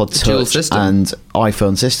iPod Touch and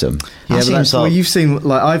iPhone system. Yeah, well, you've seen,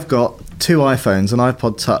 like, I've got 2 iPhones, an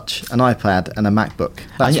iPod Touch, an iPad, and a MacBook.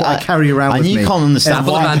 That's what I carry around with me. And you can't understand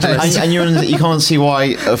why. You can't see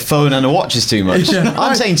why a phone and a watch is too much.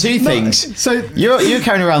 I'm saying two things. So you're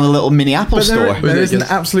carrying around a little mini Apple store. There is an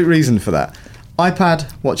absolute reason for that.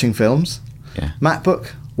 iPad, watching films. Yeah.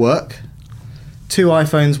 MacBook, work. 2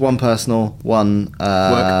 iPhones, 1 personal, 1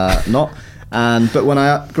 work. Not. But when I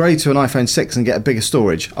upgrade to an iPhone 6 and get a bigger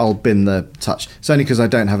storage, I'll bin the Touch. It's only because I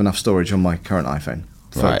don't have enough storage on my current iPhone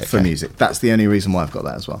for music. That's the only reason why I've got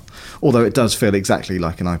that as well. Although it does feel exactly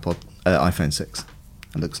like an iPhone 6.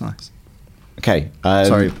 It looks nice. Okay.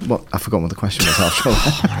 Sorry, what? I forgot what the question was after all.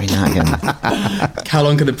 Sorry, now again. How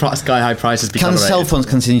long can the sky-high prices be Can tolerated? cell phones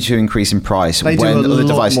continue to increase in price They do when a other lot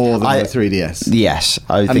devices? more than the 3DS. Yes,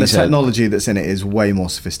 I And think the so. technology that's in it is way more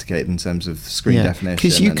sophisticated in terms of screen definition.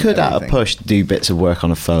 Because you and could at a everything. push do bits of work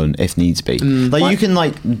on a phone if needs be. Like you can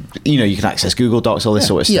you can access Google Docs, all this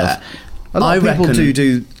sort of Yeah. stuff. A lot of people reckon-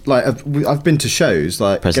 do like I've been to shows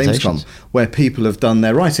like Presentations. Gamescom where people have done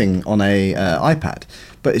their writing on a iPad,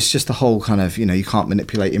 but it's just the whole kind of you can't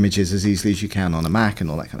manipulate images as easily as you can on a Mac and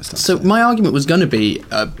all that kind of stuff. So my argument was going to be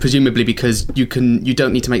presumably because you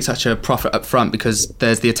don't need to make such a profit up front because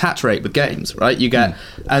there's the attach rate with games, right? You get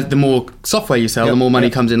the more software you sell, the more money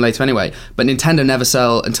comes in later anyway. But Nintendo never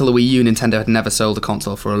sell until the Wii U. Nintendo had never sold a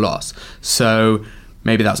console for a loss. So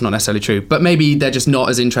maybe that's not necessarily true, but maybe they're just not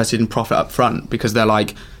as interested in profit up front because they're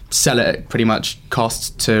like sell it at pretty much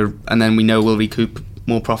cost and then we know we'll recoup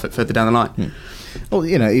more profit further down the line. Well,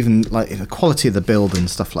 even like the quality of the build and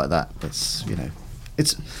stuff like that. It's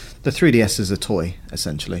it's the 3DS is a toy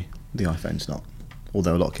essentially. The iPhone's not,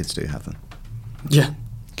 although a lot of kids do have them. Yeah.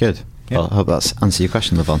 Good. Yeah. Well, I hope that's answered your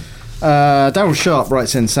question, Levon. Daryl Sharp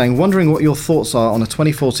writes in saying, wondering what your thoughts are on a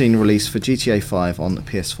 2014 release for GTA 5 on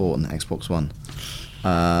PS4 and Xbox One.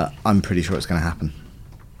 I'm pretty sure it's going to happen.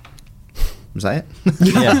 Was that it?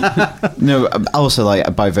 Yeah. No. Also,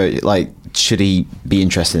 by vote, should he be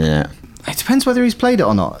interested in it? It depends whether he's played it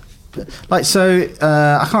or not. I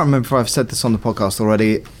can't remember if I've said this on the podcast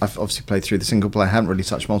already. I've obviously played through the single player. I haven't really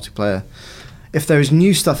touched multiplayer. If there is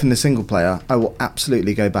new stuff in the single player, I will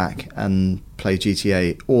absolutely go back and play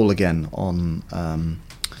GTA all again on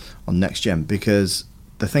next gen, because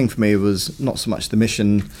the thing for me was not so much the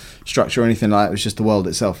mission structure or anything like that. It was just the world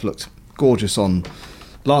itself looked gorgeous on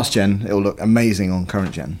last gen. It will look amazing on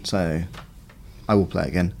current gen. So I will play it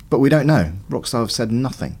again. But we don't know. Rockstar have said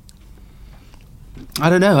nothing. I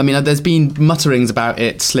don't know. I mean, there's been mutterings about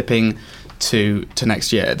it slipping to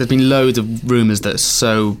next year. There's been loads of rumours that are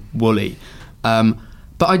so woolly. But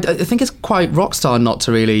I think it's quite Rockstar not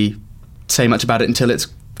to really say much about it until it's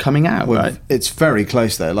coming out, right? It's very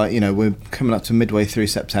close though. We're coming up to midway through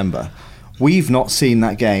September. We've not seen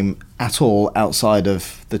that game at all outside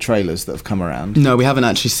of the trailers that have come around. No, we haven't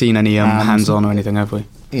actually seen any hands-on or anything, have we?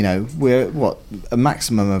 We're a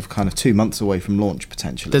maximum of kind of 2 months away from launch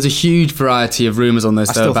potentially. There's a huge variety of rumours on this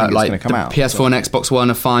I though still about think it's gonna the come out, PS4 and Xbox One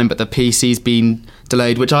are fine, but the PC's been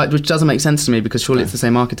delayed, which doesn't make sense to me because surely it's the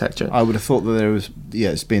same architecture. I would have thought that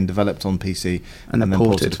it's being developed on PC and then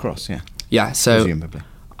ported across. Yeah, so presumably.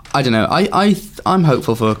 I don't know. I'm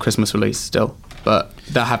hopeful for a Christmas release still, but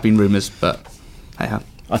there have been rumours. But hey,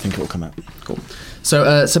 I think it will come out. Cool.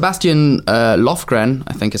 So Sebastian Lofgren,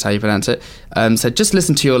 I think is how you pronounce it, said, just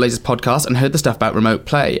listened to your latest podcast and heard the stuff about remote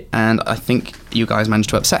play, and I think you guys managed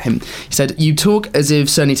to upset him. He said, you talk as if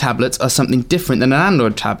Sony tablets are something different than an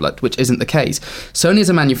Android tablet, which isn't the case. Sony as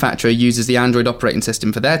a manufacturer uses the Android operating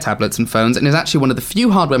system for their tablets and phones and is actually one of the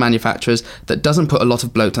few hardware manufacturers that doesn't put a lot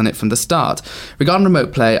of bloat on it from the start. Regarding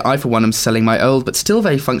remote play, I for one am selling my old but still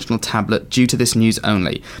very functional tablet due to this news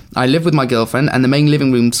only. I live with my girlfriend and the main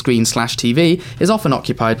living room screen/TV is often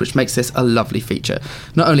occupied, which makes this a lovely feature.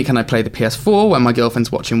 Not only can I play the PS4 when my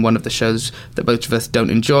girlfriend's watching one of the shows that both of us don't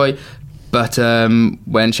enjoy, but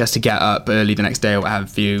when she has to get up early the next day or what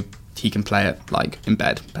have you, he can play it in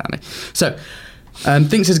bed, apparently. So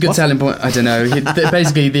thinks it's a good selling point. I don't know.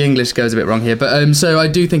 Basically, the English goes a bit wrong here, but so I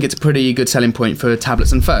do think it's a pretty good selling point for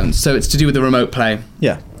tablets and phones. So it's to do with the remote play.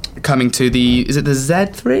 Yeah. Coming to is it the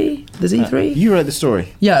Z3? The Z3? You wrote the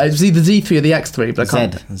story. Yeah, it's either the Z3 or the X3, but I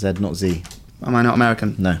can't. Z, not Z. Am I not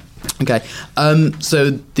American? No. Okay.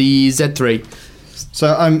 So the Z3.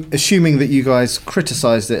 So I'm assuming that you guys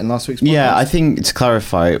criticised it in last week's podcast? Yeah, I think to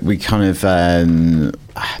clarify, we kind of...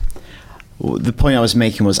 the point I was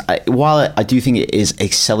making was, while I do think it is a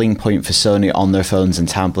selling point for Sony on their phones and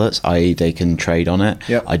tablets, i.e. they can trade on it,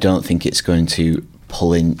 Yep. I don't think it's going to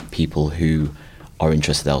pull in people who are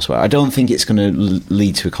interested elsewhere. I don't think it's going to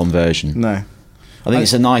lead to a conversion. No. I think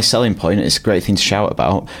it's a nice selling point. It's a great thing to shout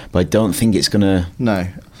about, but I don't think it's going to... No.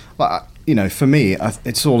 For me,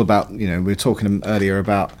 it's all about, we were talking earlier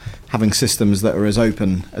about having systems that are as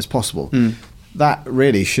open as possible. That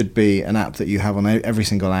really should be an app that you have on every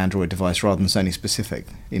single Android device rather than Sony specific.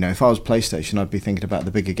 If I was PlayStation, I'd be thinking about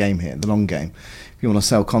the bigger game here, the long game. If you want to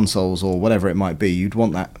sell consoles or whatever it might be, you'd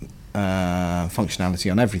want that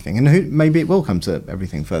functionality on everything. And maybe it will come to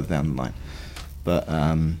everything further down the line. But,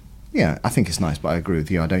 I think it's nice, but I agree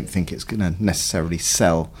with you. I don't think it's going to necessarily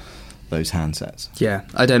sell those handsets. Yeah,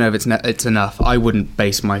 I don't know if it's enough. I wouldn't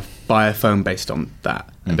buy a phone based on that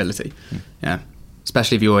ability. Yeah,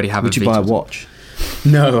 especially if you already have Would you buy a watch?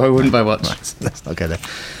 No, I wouldn't buy a watch. Right, let's not go there.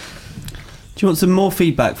 Do you want some more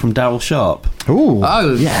feedback from Daryl Sharp? Ooh.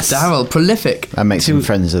 Oh, yes. Daryl, prolific. That makes him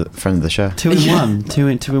friend of the show. 2 in 1. Two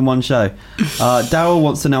in one show. Daryl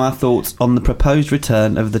wants to know our thoughts on the proposed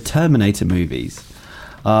return of the Terminator movies.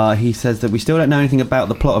 He says that we still don't know anything about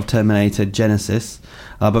the plot of Terminator Genesis,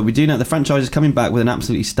 but we do know the franchise is coming back with an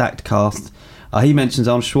absolutely stacked cast. He mentions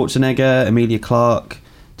Arnold Schwarzenegger, Emilia Clarke,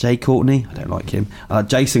 Jay Courtney, I don't like him,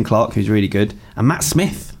 Jason Clarke, who's really good, and Matt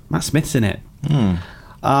Smith. Matt Smith's in it.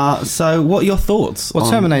 So what are your thoughts? Well,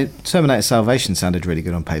 Terminator Salvation sounded really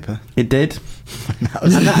good on paper. It did.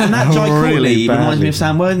 and that Jai really Courtney reminds badly me of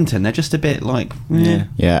Sam Worthington. They're just a bit like... Yeah.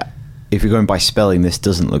 Yeah. If you're going by spelling, this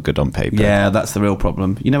doesn't look good on paper. Yeah, that's the real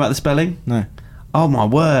problem. You know about the spelling? No. Oh my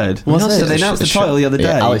word. What's So it? they announced the title the other day.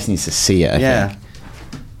 Yeah, Alex needs to see it, I Yeah.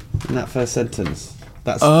 think. In that first sentence.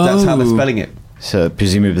 That's how they're spelling it. So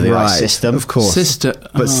presumably like Right, system. of course. Sister.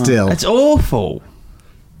 But still. It's awful.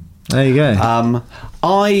 There you go.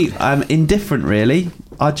 I am indifferent, really.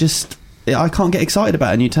 I can't get excited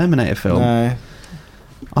about a new Terminator film. No.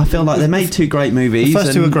 I feel like they made 2 great movies. The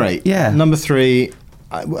first 2 and- are great. Yeah. Number 3,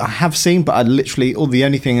 I have seen, but the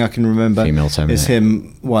only thing I can remember Female Terminator. is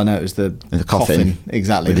him. Well, no, it was the coffin.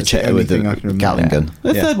 Exactly. With That's the only with thing I the can remember. Gatling gun.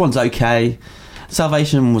 The Yeah. third one's okay.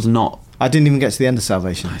 Salvation was not. I didn't even get to the end of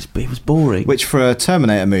Salvation, It was boring. which for a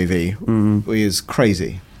Terminator movie is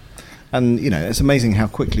crazy. And, it's amazing how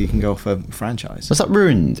quickly you can go off a franchise. Was that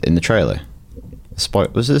ruined in the trailer?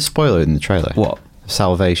 Was it a spoiler in the trailer? What?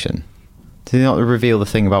 Salvation. Did they not reveal the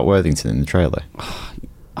thing about Worthington in the trailer?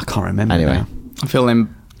 I can't remember. Anyway. now. I feel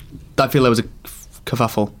there was a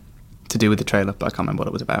kerfuffle to do with the trailer, but I can't remember what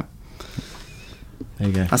it was about. There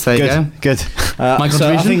you go. There you go. Good. My So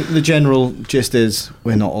I contribution? think the general gist is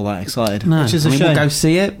we're not all that excited, No, which is a I mean, shame. we'll go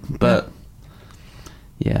see it, but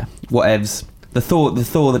yeah, whatevs. The Thor,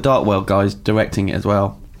 the Dark World guy's directing it as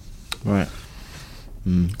well. Right.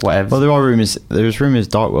 Whatevs. Well, there was rumours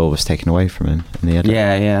Dark World was taken away from him in the edit.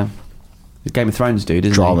 yeah. The Game of Thrones dude,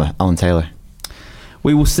 isn't Drama. Alan Taylor. he?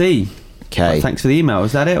 We will see. Okay. Thanks for the email.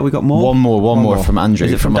 Is that it? Have we got more? One more from Andrew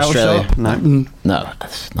Is it from Daryl Australia. Sharp? No. No,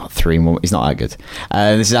 it's not 3 more. He's not that good.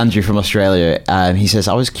 This is Andrew from Australia. He says,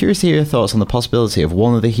 I was curious to hear your thoughts on the possibility of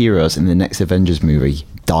one of the heroes in the next Avengers movie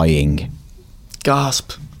dying.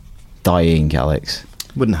 Gasp. Dying, Alex.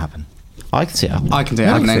 Wouldn't happen. I can see it happening. I can see it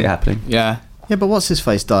I can happening. see it happening. Yeah. Yeah, but what's his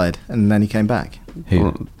face died and then he came back. Who?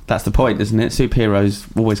 Well, that's the point, isn't it? Superheroes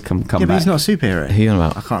always come Yeah, but back. he's not a superhero. Who are you on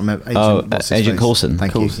about? I can't remember. What's his Agent face? Coulson.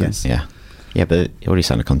 Thank Coulson. you. Yes. Yeah. Yeah, but he already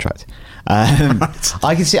signed a contract.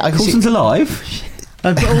 I can see. Coulson's alive.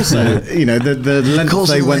 But also, the length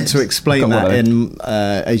Coulson they went lives. to explain Got that one in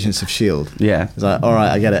Agents of S.H.I.E.L.D. Yeah. It's like, all right,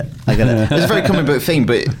 I get it. It's a very comic book thing,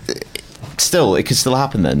 but still, it could still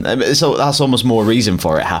happen then. So that's almost more reason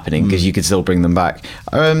for it happening because you could still bring them back.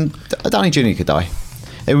 Downey Jr. could die.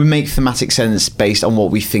 It would make thematic sense based on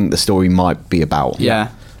what we think the story might be about. Yeah.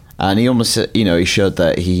 And he almost, he showed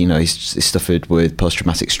that he's suffered with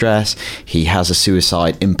post-traumatic stress. He has a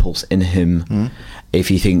suicide impulse in him. If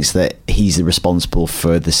he thinks that he's responsible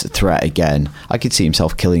for this threat again, I could see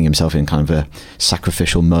himself killing himself in kind of a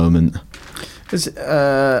sacrificial moment.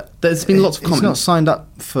 There's been lots of He's not comments. signed up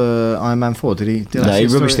for Iron Man 4, did he? No, he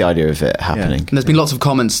rubbished the idea of it happening. And there's been lots of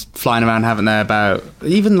comments flying around, haven't there, about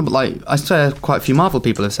even I swear quite a few Marvel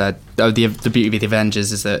people have said, the beauty of the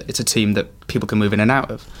Avengers is that it's a team that people can move in and out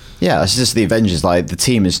of Yeah, it's just the Avengers. Like the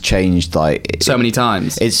team has changed. so many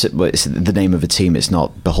times. It's the name of a team. It's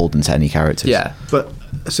not beholden to any characters. Yeah. But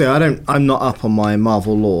so I'm not up on my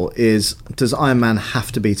Marvel lore. Does Iron Man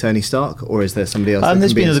have to be Tony Stark, or is there somebody else? And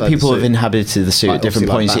there's that can been be other inside people the who have suit? inhabited the suit Like, at different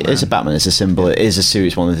obviously, points. like It's a Batman. It's a symbol. It is a suit.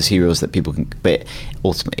 It's one of his heroes that people can. But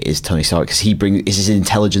ultimately, it is Tony Stark because his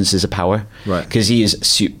intelligence is a power. Right. Because he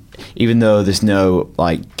is even though there's no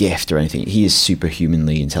gift or anything, he is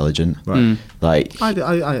superhumanly intelligent. Right. Like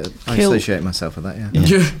I Kill- associate myself with that.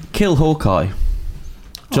 Yeah. Kill Hawkeye.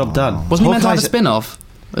 Job done. Wasn't he meant to have a Hawkeye's- spin-off?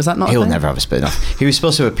 Is that not a he'll thing? never have a spin-off. He was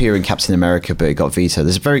supposed to appear in Captain America, but it got vetoed.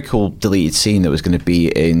 There's a very cool deleted scene that was going to be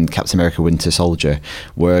in Captain America Winter Soldier,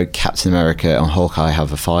 where Captain America and Hawkeye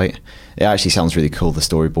have a fight. It actually sounds really cool, the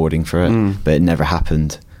storyboarding for it, but it never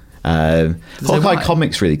happened. Hawkeye why?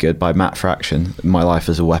 Comics really good by Matt Fraction, My Life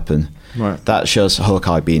as a Weapon. Right. That shows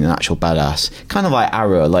Hawkeye being an actual badass, kind of like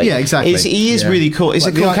Arrow. Like, Yeah, exactly. He is Yeah. really cool. It's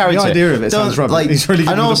Like, a cool the character. idea of it sounds Don't- rubbish. He's really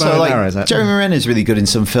good and with a also, bow and like, arrows, actually. Jeremy Renner's really good in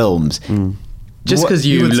some films. Just because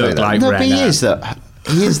you would say look that. like No, Renner. but he is though.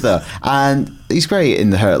 He is though, and he's great in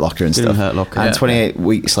the Hurt Locker and Good in stuff. Hurt Locker, and yeah. 28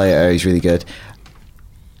 weeks later, he's really good.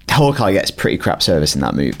 Hawkeye gets pretty crap service in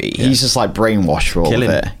that movie. He's just like brainwashed for all Kill of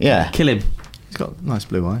him. it. Yeah, Kill him. He's got nice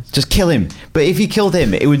blue eyes. just kill him. But if you killed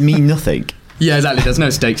him, it would mean nothing. Yeah, exactly. There's no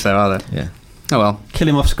stakes there, are there? Yeah. Oh well. Kill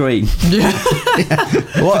him off screen.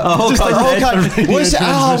 What? Hawkeye.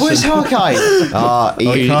 Where's Hawkeye?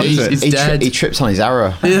 He's dead. He trips on his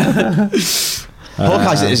arrow.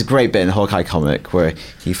 Hawkeye is a great bit in the Hawkeye comic where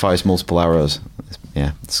he fires multiple arrows.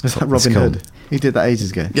 Yeah, Is that Robin Hood? He did that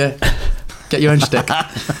ages ago. Yeah. Get your own stick.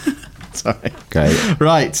 Sorry. Great.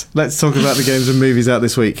 Right, let's talk about the games and movies out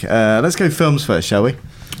this week. Let's go films first, shall we?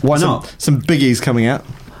 Why not? Some biggies coming out.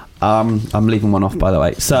 I'm leaving one off, by the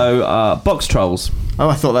way. So, Box Trolls. Oh,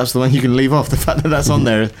 I thought that's the one you can leave off. The fact that that's on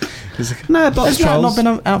there. No, Box Has that Trolls. not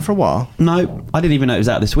been out for a while? No, I didn't even know it was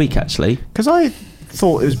out this week, actually. Because I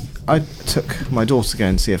thought it was... I took my daughter to go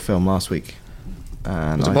and see a film last week.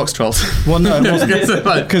 And The Box Trolls. Well, no, it wasn't.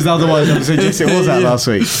 Because otherwise I would say, yes, it was out last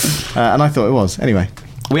week. And I thought it was. Anyway.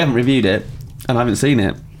 We haven't reviewed it, and I haven't seen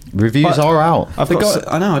it. Reviews are out.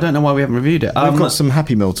 I know, I don't know why we haven't reviewed it. We've got some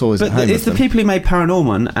Happy Meal toys at But home. it's the people who made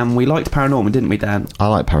Paranorman, and we liked Paranorman, didn't we, Dan? I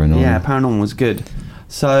like Paranormal. Yeah, Paranorman was good.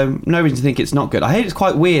 So, no reason to think it's not good. I hate it's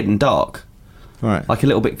quite weird and dark. Right. Like a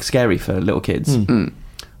little bit scary for little kids.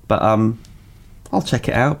 But I'll check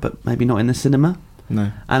it out, but maybe not in the cinema.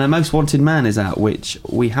 No. And A Most Wanted Man is out, which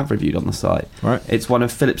we have reviewed on the site. Right. It's one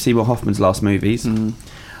of Philip Seymour Hoffman's last movies.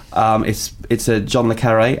 It's a John le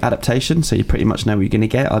Carré adaptation, so you pretty much know what you're going to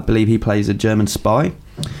get. I believe he plays a German spy.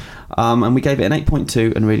 And we gave it an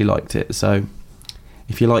 8.2 and really liked it. So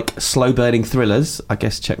if you like slow-burning thrillers, I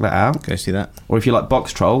guess check that out. Go see that. Or if you like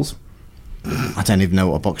Box Trolls. I don't even know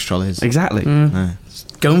what a box troll is. Exactly. No.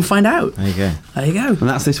 Go and find out. There you go. There you go. And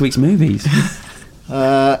that's this week's movies.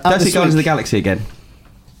 Out Don't see this Guardians of the week, Galaxy again.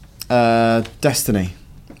 Destiny.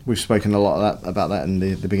 We've spoken a lot about that in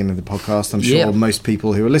the beginning of the podcast. I'm sure Yep. most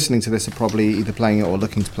people who are listening to this are probably either playing it or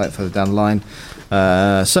looking to play it further down the line.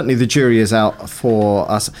 Certainly the jury is out for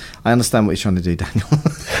us. I understand what you're trying to do, Daniel.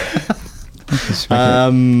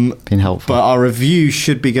 Been helpful. But our review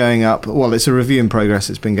should be going up. Well, it's a review in progress.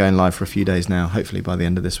 It's been going live for a few days now, hopefully by the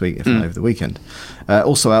end of this week, if not over the weekend.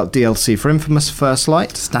 Also out, DLC for Infamous First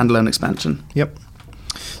Light. Standalone expansion. Yep.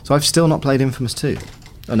 So I've still not played Infamous 2.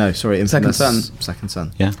 Oh no, sorry, Infamous Second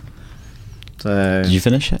Son. Yeah. So Did you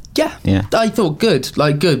finish it? Yeah. Yeah. I thought good,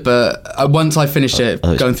 but once I finished it,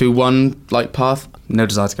 it's- going through one path, no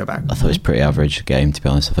desire to go back. I thought it was a pretty average game, to be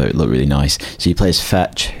honest. I thought it looked really nice. So you play as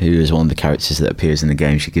Fetch, who is one of the characters that appears in the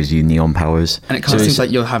game. She gives you neon powers. And it kind of seems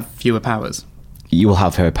like you'll have fewer powers. You will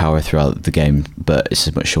have her power throughout the game, but it's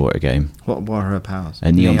a much shorter game. what are her powers?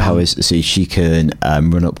 And neon Neon. powers, so she can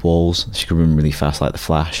run up walls. She can run really fast like the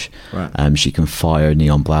Flash. Right. She can fire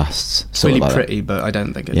neon blasts. It's sort of really like that. pretty, but I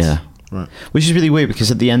don't think it's... Yeah. Right. Which is really weird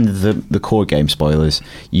because at the end of the core game, spoilers,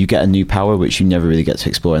 you get a new power which you never really get to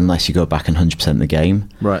explore unless you go back and 100% the game.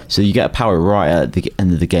 Right. So you get a power right at the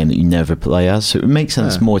end of the game that you never play as. So it makes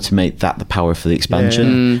sense Yeah. more to make that the power for the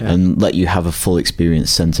expansion Yeah. and let you have a full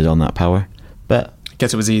experience centered on that power. But I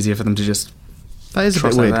guess it was easier for them to just... That is a bit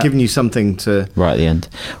Trust like weird, that. giving you something to... right at the end.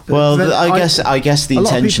 Well, then I guess the a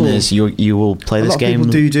lot of intention people- is you will play A this lot of game.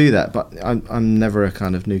 people do that, but I'm never a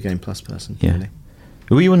kind of New Game Plus person. Yeah. Really.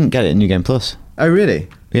 Well, you wouldn't get it in New Game Plus. Oh, really?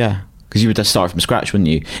 Yeah. Because you would just start from scratch, wouldn't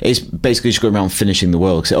you? It's basically just going around finishing the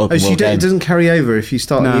world. Cause Oh, so it doesn't carry over if you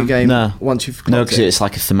start a No. new game No. once you've No, clocked because it? it's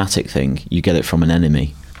like a thematic thing. You get it from an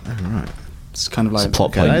enemy. Oh, right. It's kind of It's like... a plot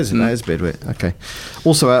Okay, point. that is a bit weird. Okay.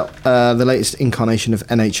 Also out, the latest incarnation of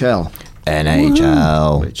NHL,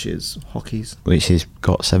 NHL, which is hockeys. which has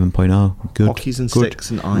got 7.0. Good. Hockeys and Good.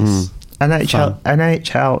 sticks and ice.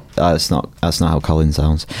 NHL. That's not how Colin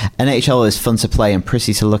sounds. NHL is fun to play and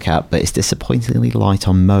pretty to look at, but it's disappointingly light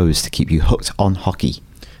on modes to keep you hooked on hockey.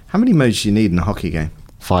 How many modes do you need in a hockey game?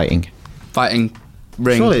 Fighting. Fighting,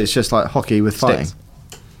 ring, Surely it's just like hockey with fighting. sticks.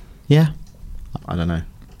 Yeah. I don't know.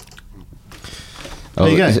 Oh,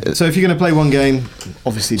 There you is go. it- So if you're going to play one game,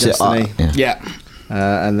 obviously is it, Destiny. yeah. Yeah.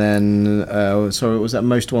 And then, sorry, was that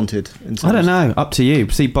Most Wanted? I don't know. Up to you.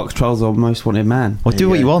 See Box Trolls or Most Wanted Man. Well, do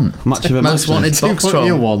what you want. Much of a Most Wanted Box What do you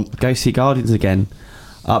Troll. want? Go see Guardians again.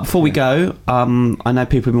 Before we go, I know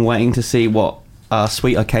people have been waiting to see what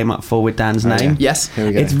suite I came up for with Dan's Oh, name. yeah. Yes. Here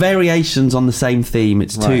we go. It's variations on the same theme.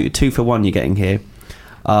 It's Right. two for one you're getting here.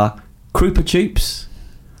 Krupa Choops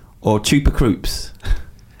or Chupa Kroops.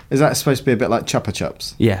 Is that supposed to be a bit like Chupa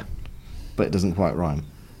Chups, Yeah. but it doesn't quite rhyme?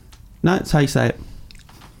 No, that's how you say it.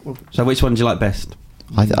 So which one do you like best?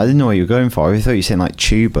 I didn't know what you were going for. I thought you were saying like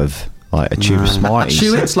tube of, like a tube of Smarties.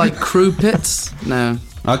 Chew it's like crew pits? No.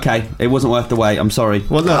 Okay, it wasn't worth the wait. I'm sorry.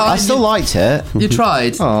 Well, look. I still liked it. You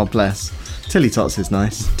tried. Oh, bless. Tilly Tots is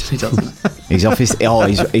nice. He doesn't. He's off his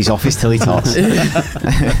he's off his tilly tots.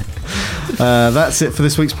 That's it for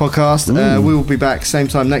this week's podcast. We will be back same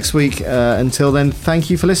time next week. Until then, thank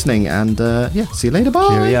you for listening, and see you later. Bye.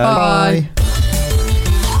 Cheerio. Bye.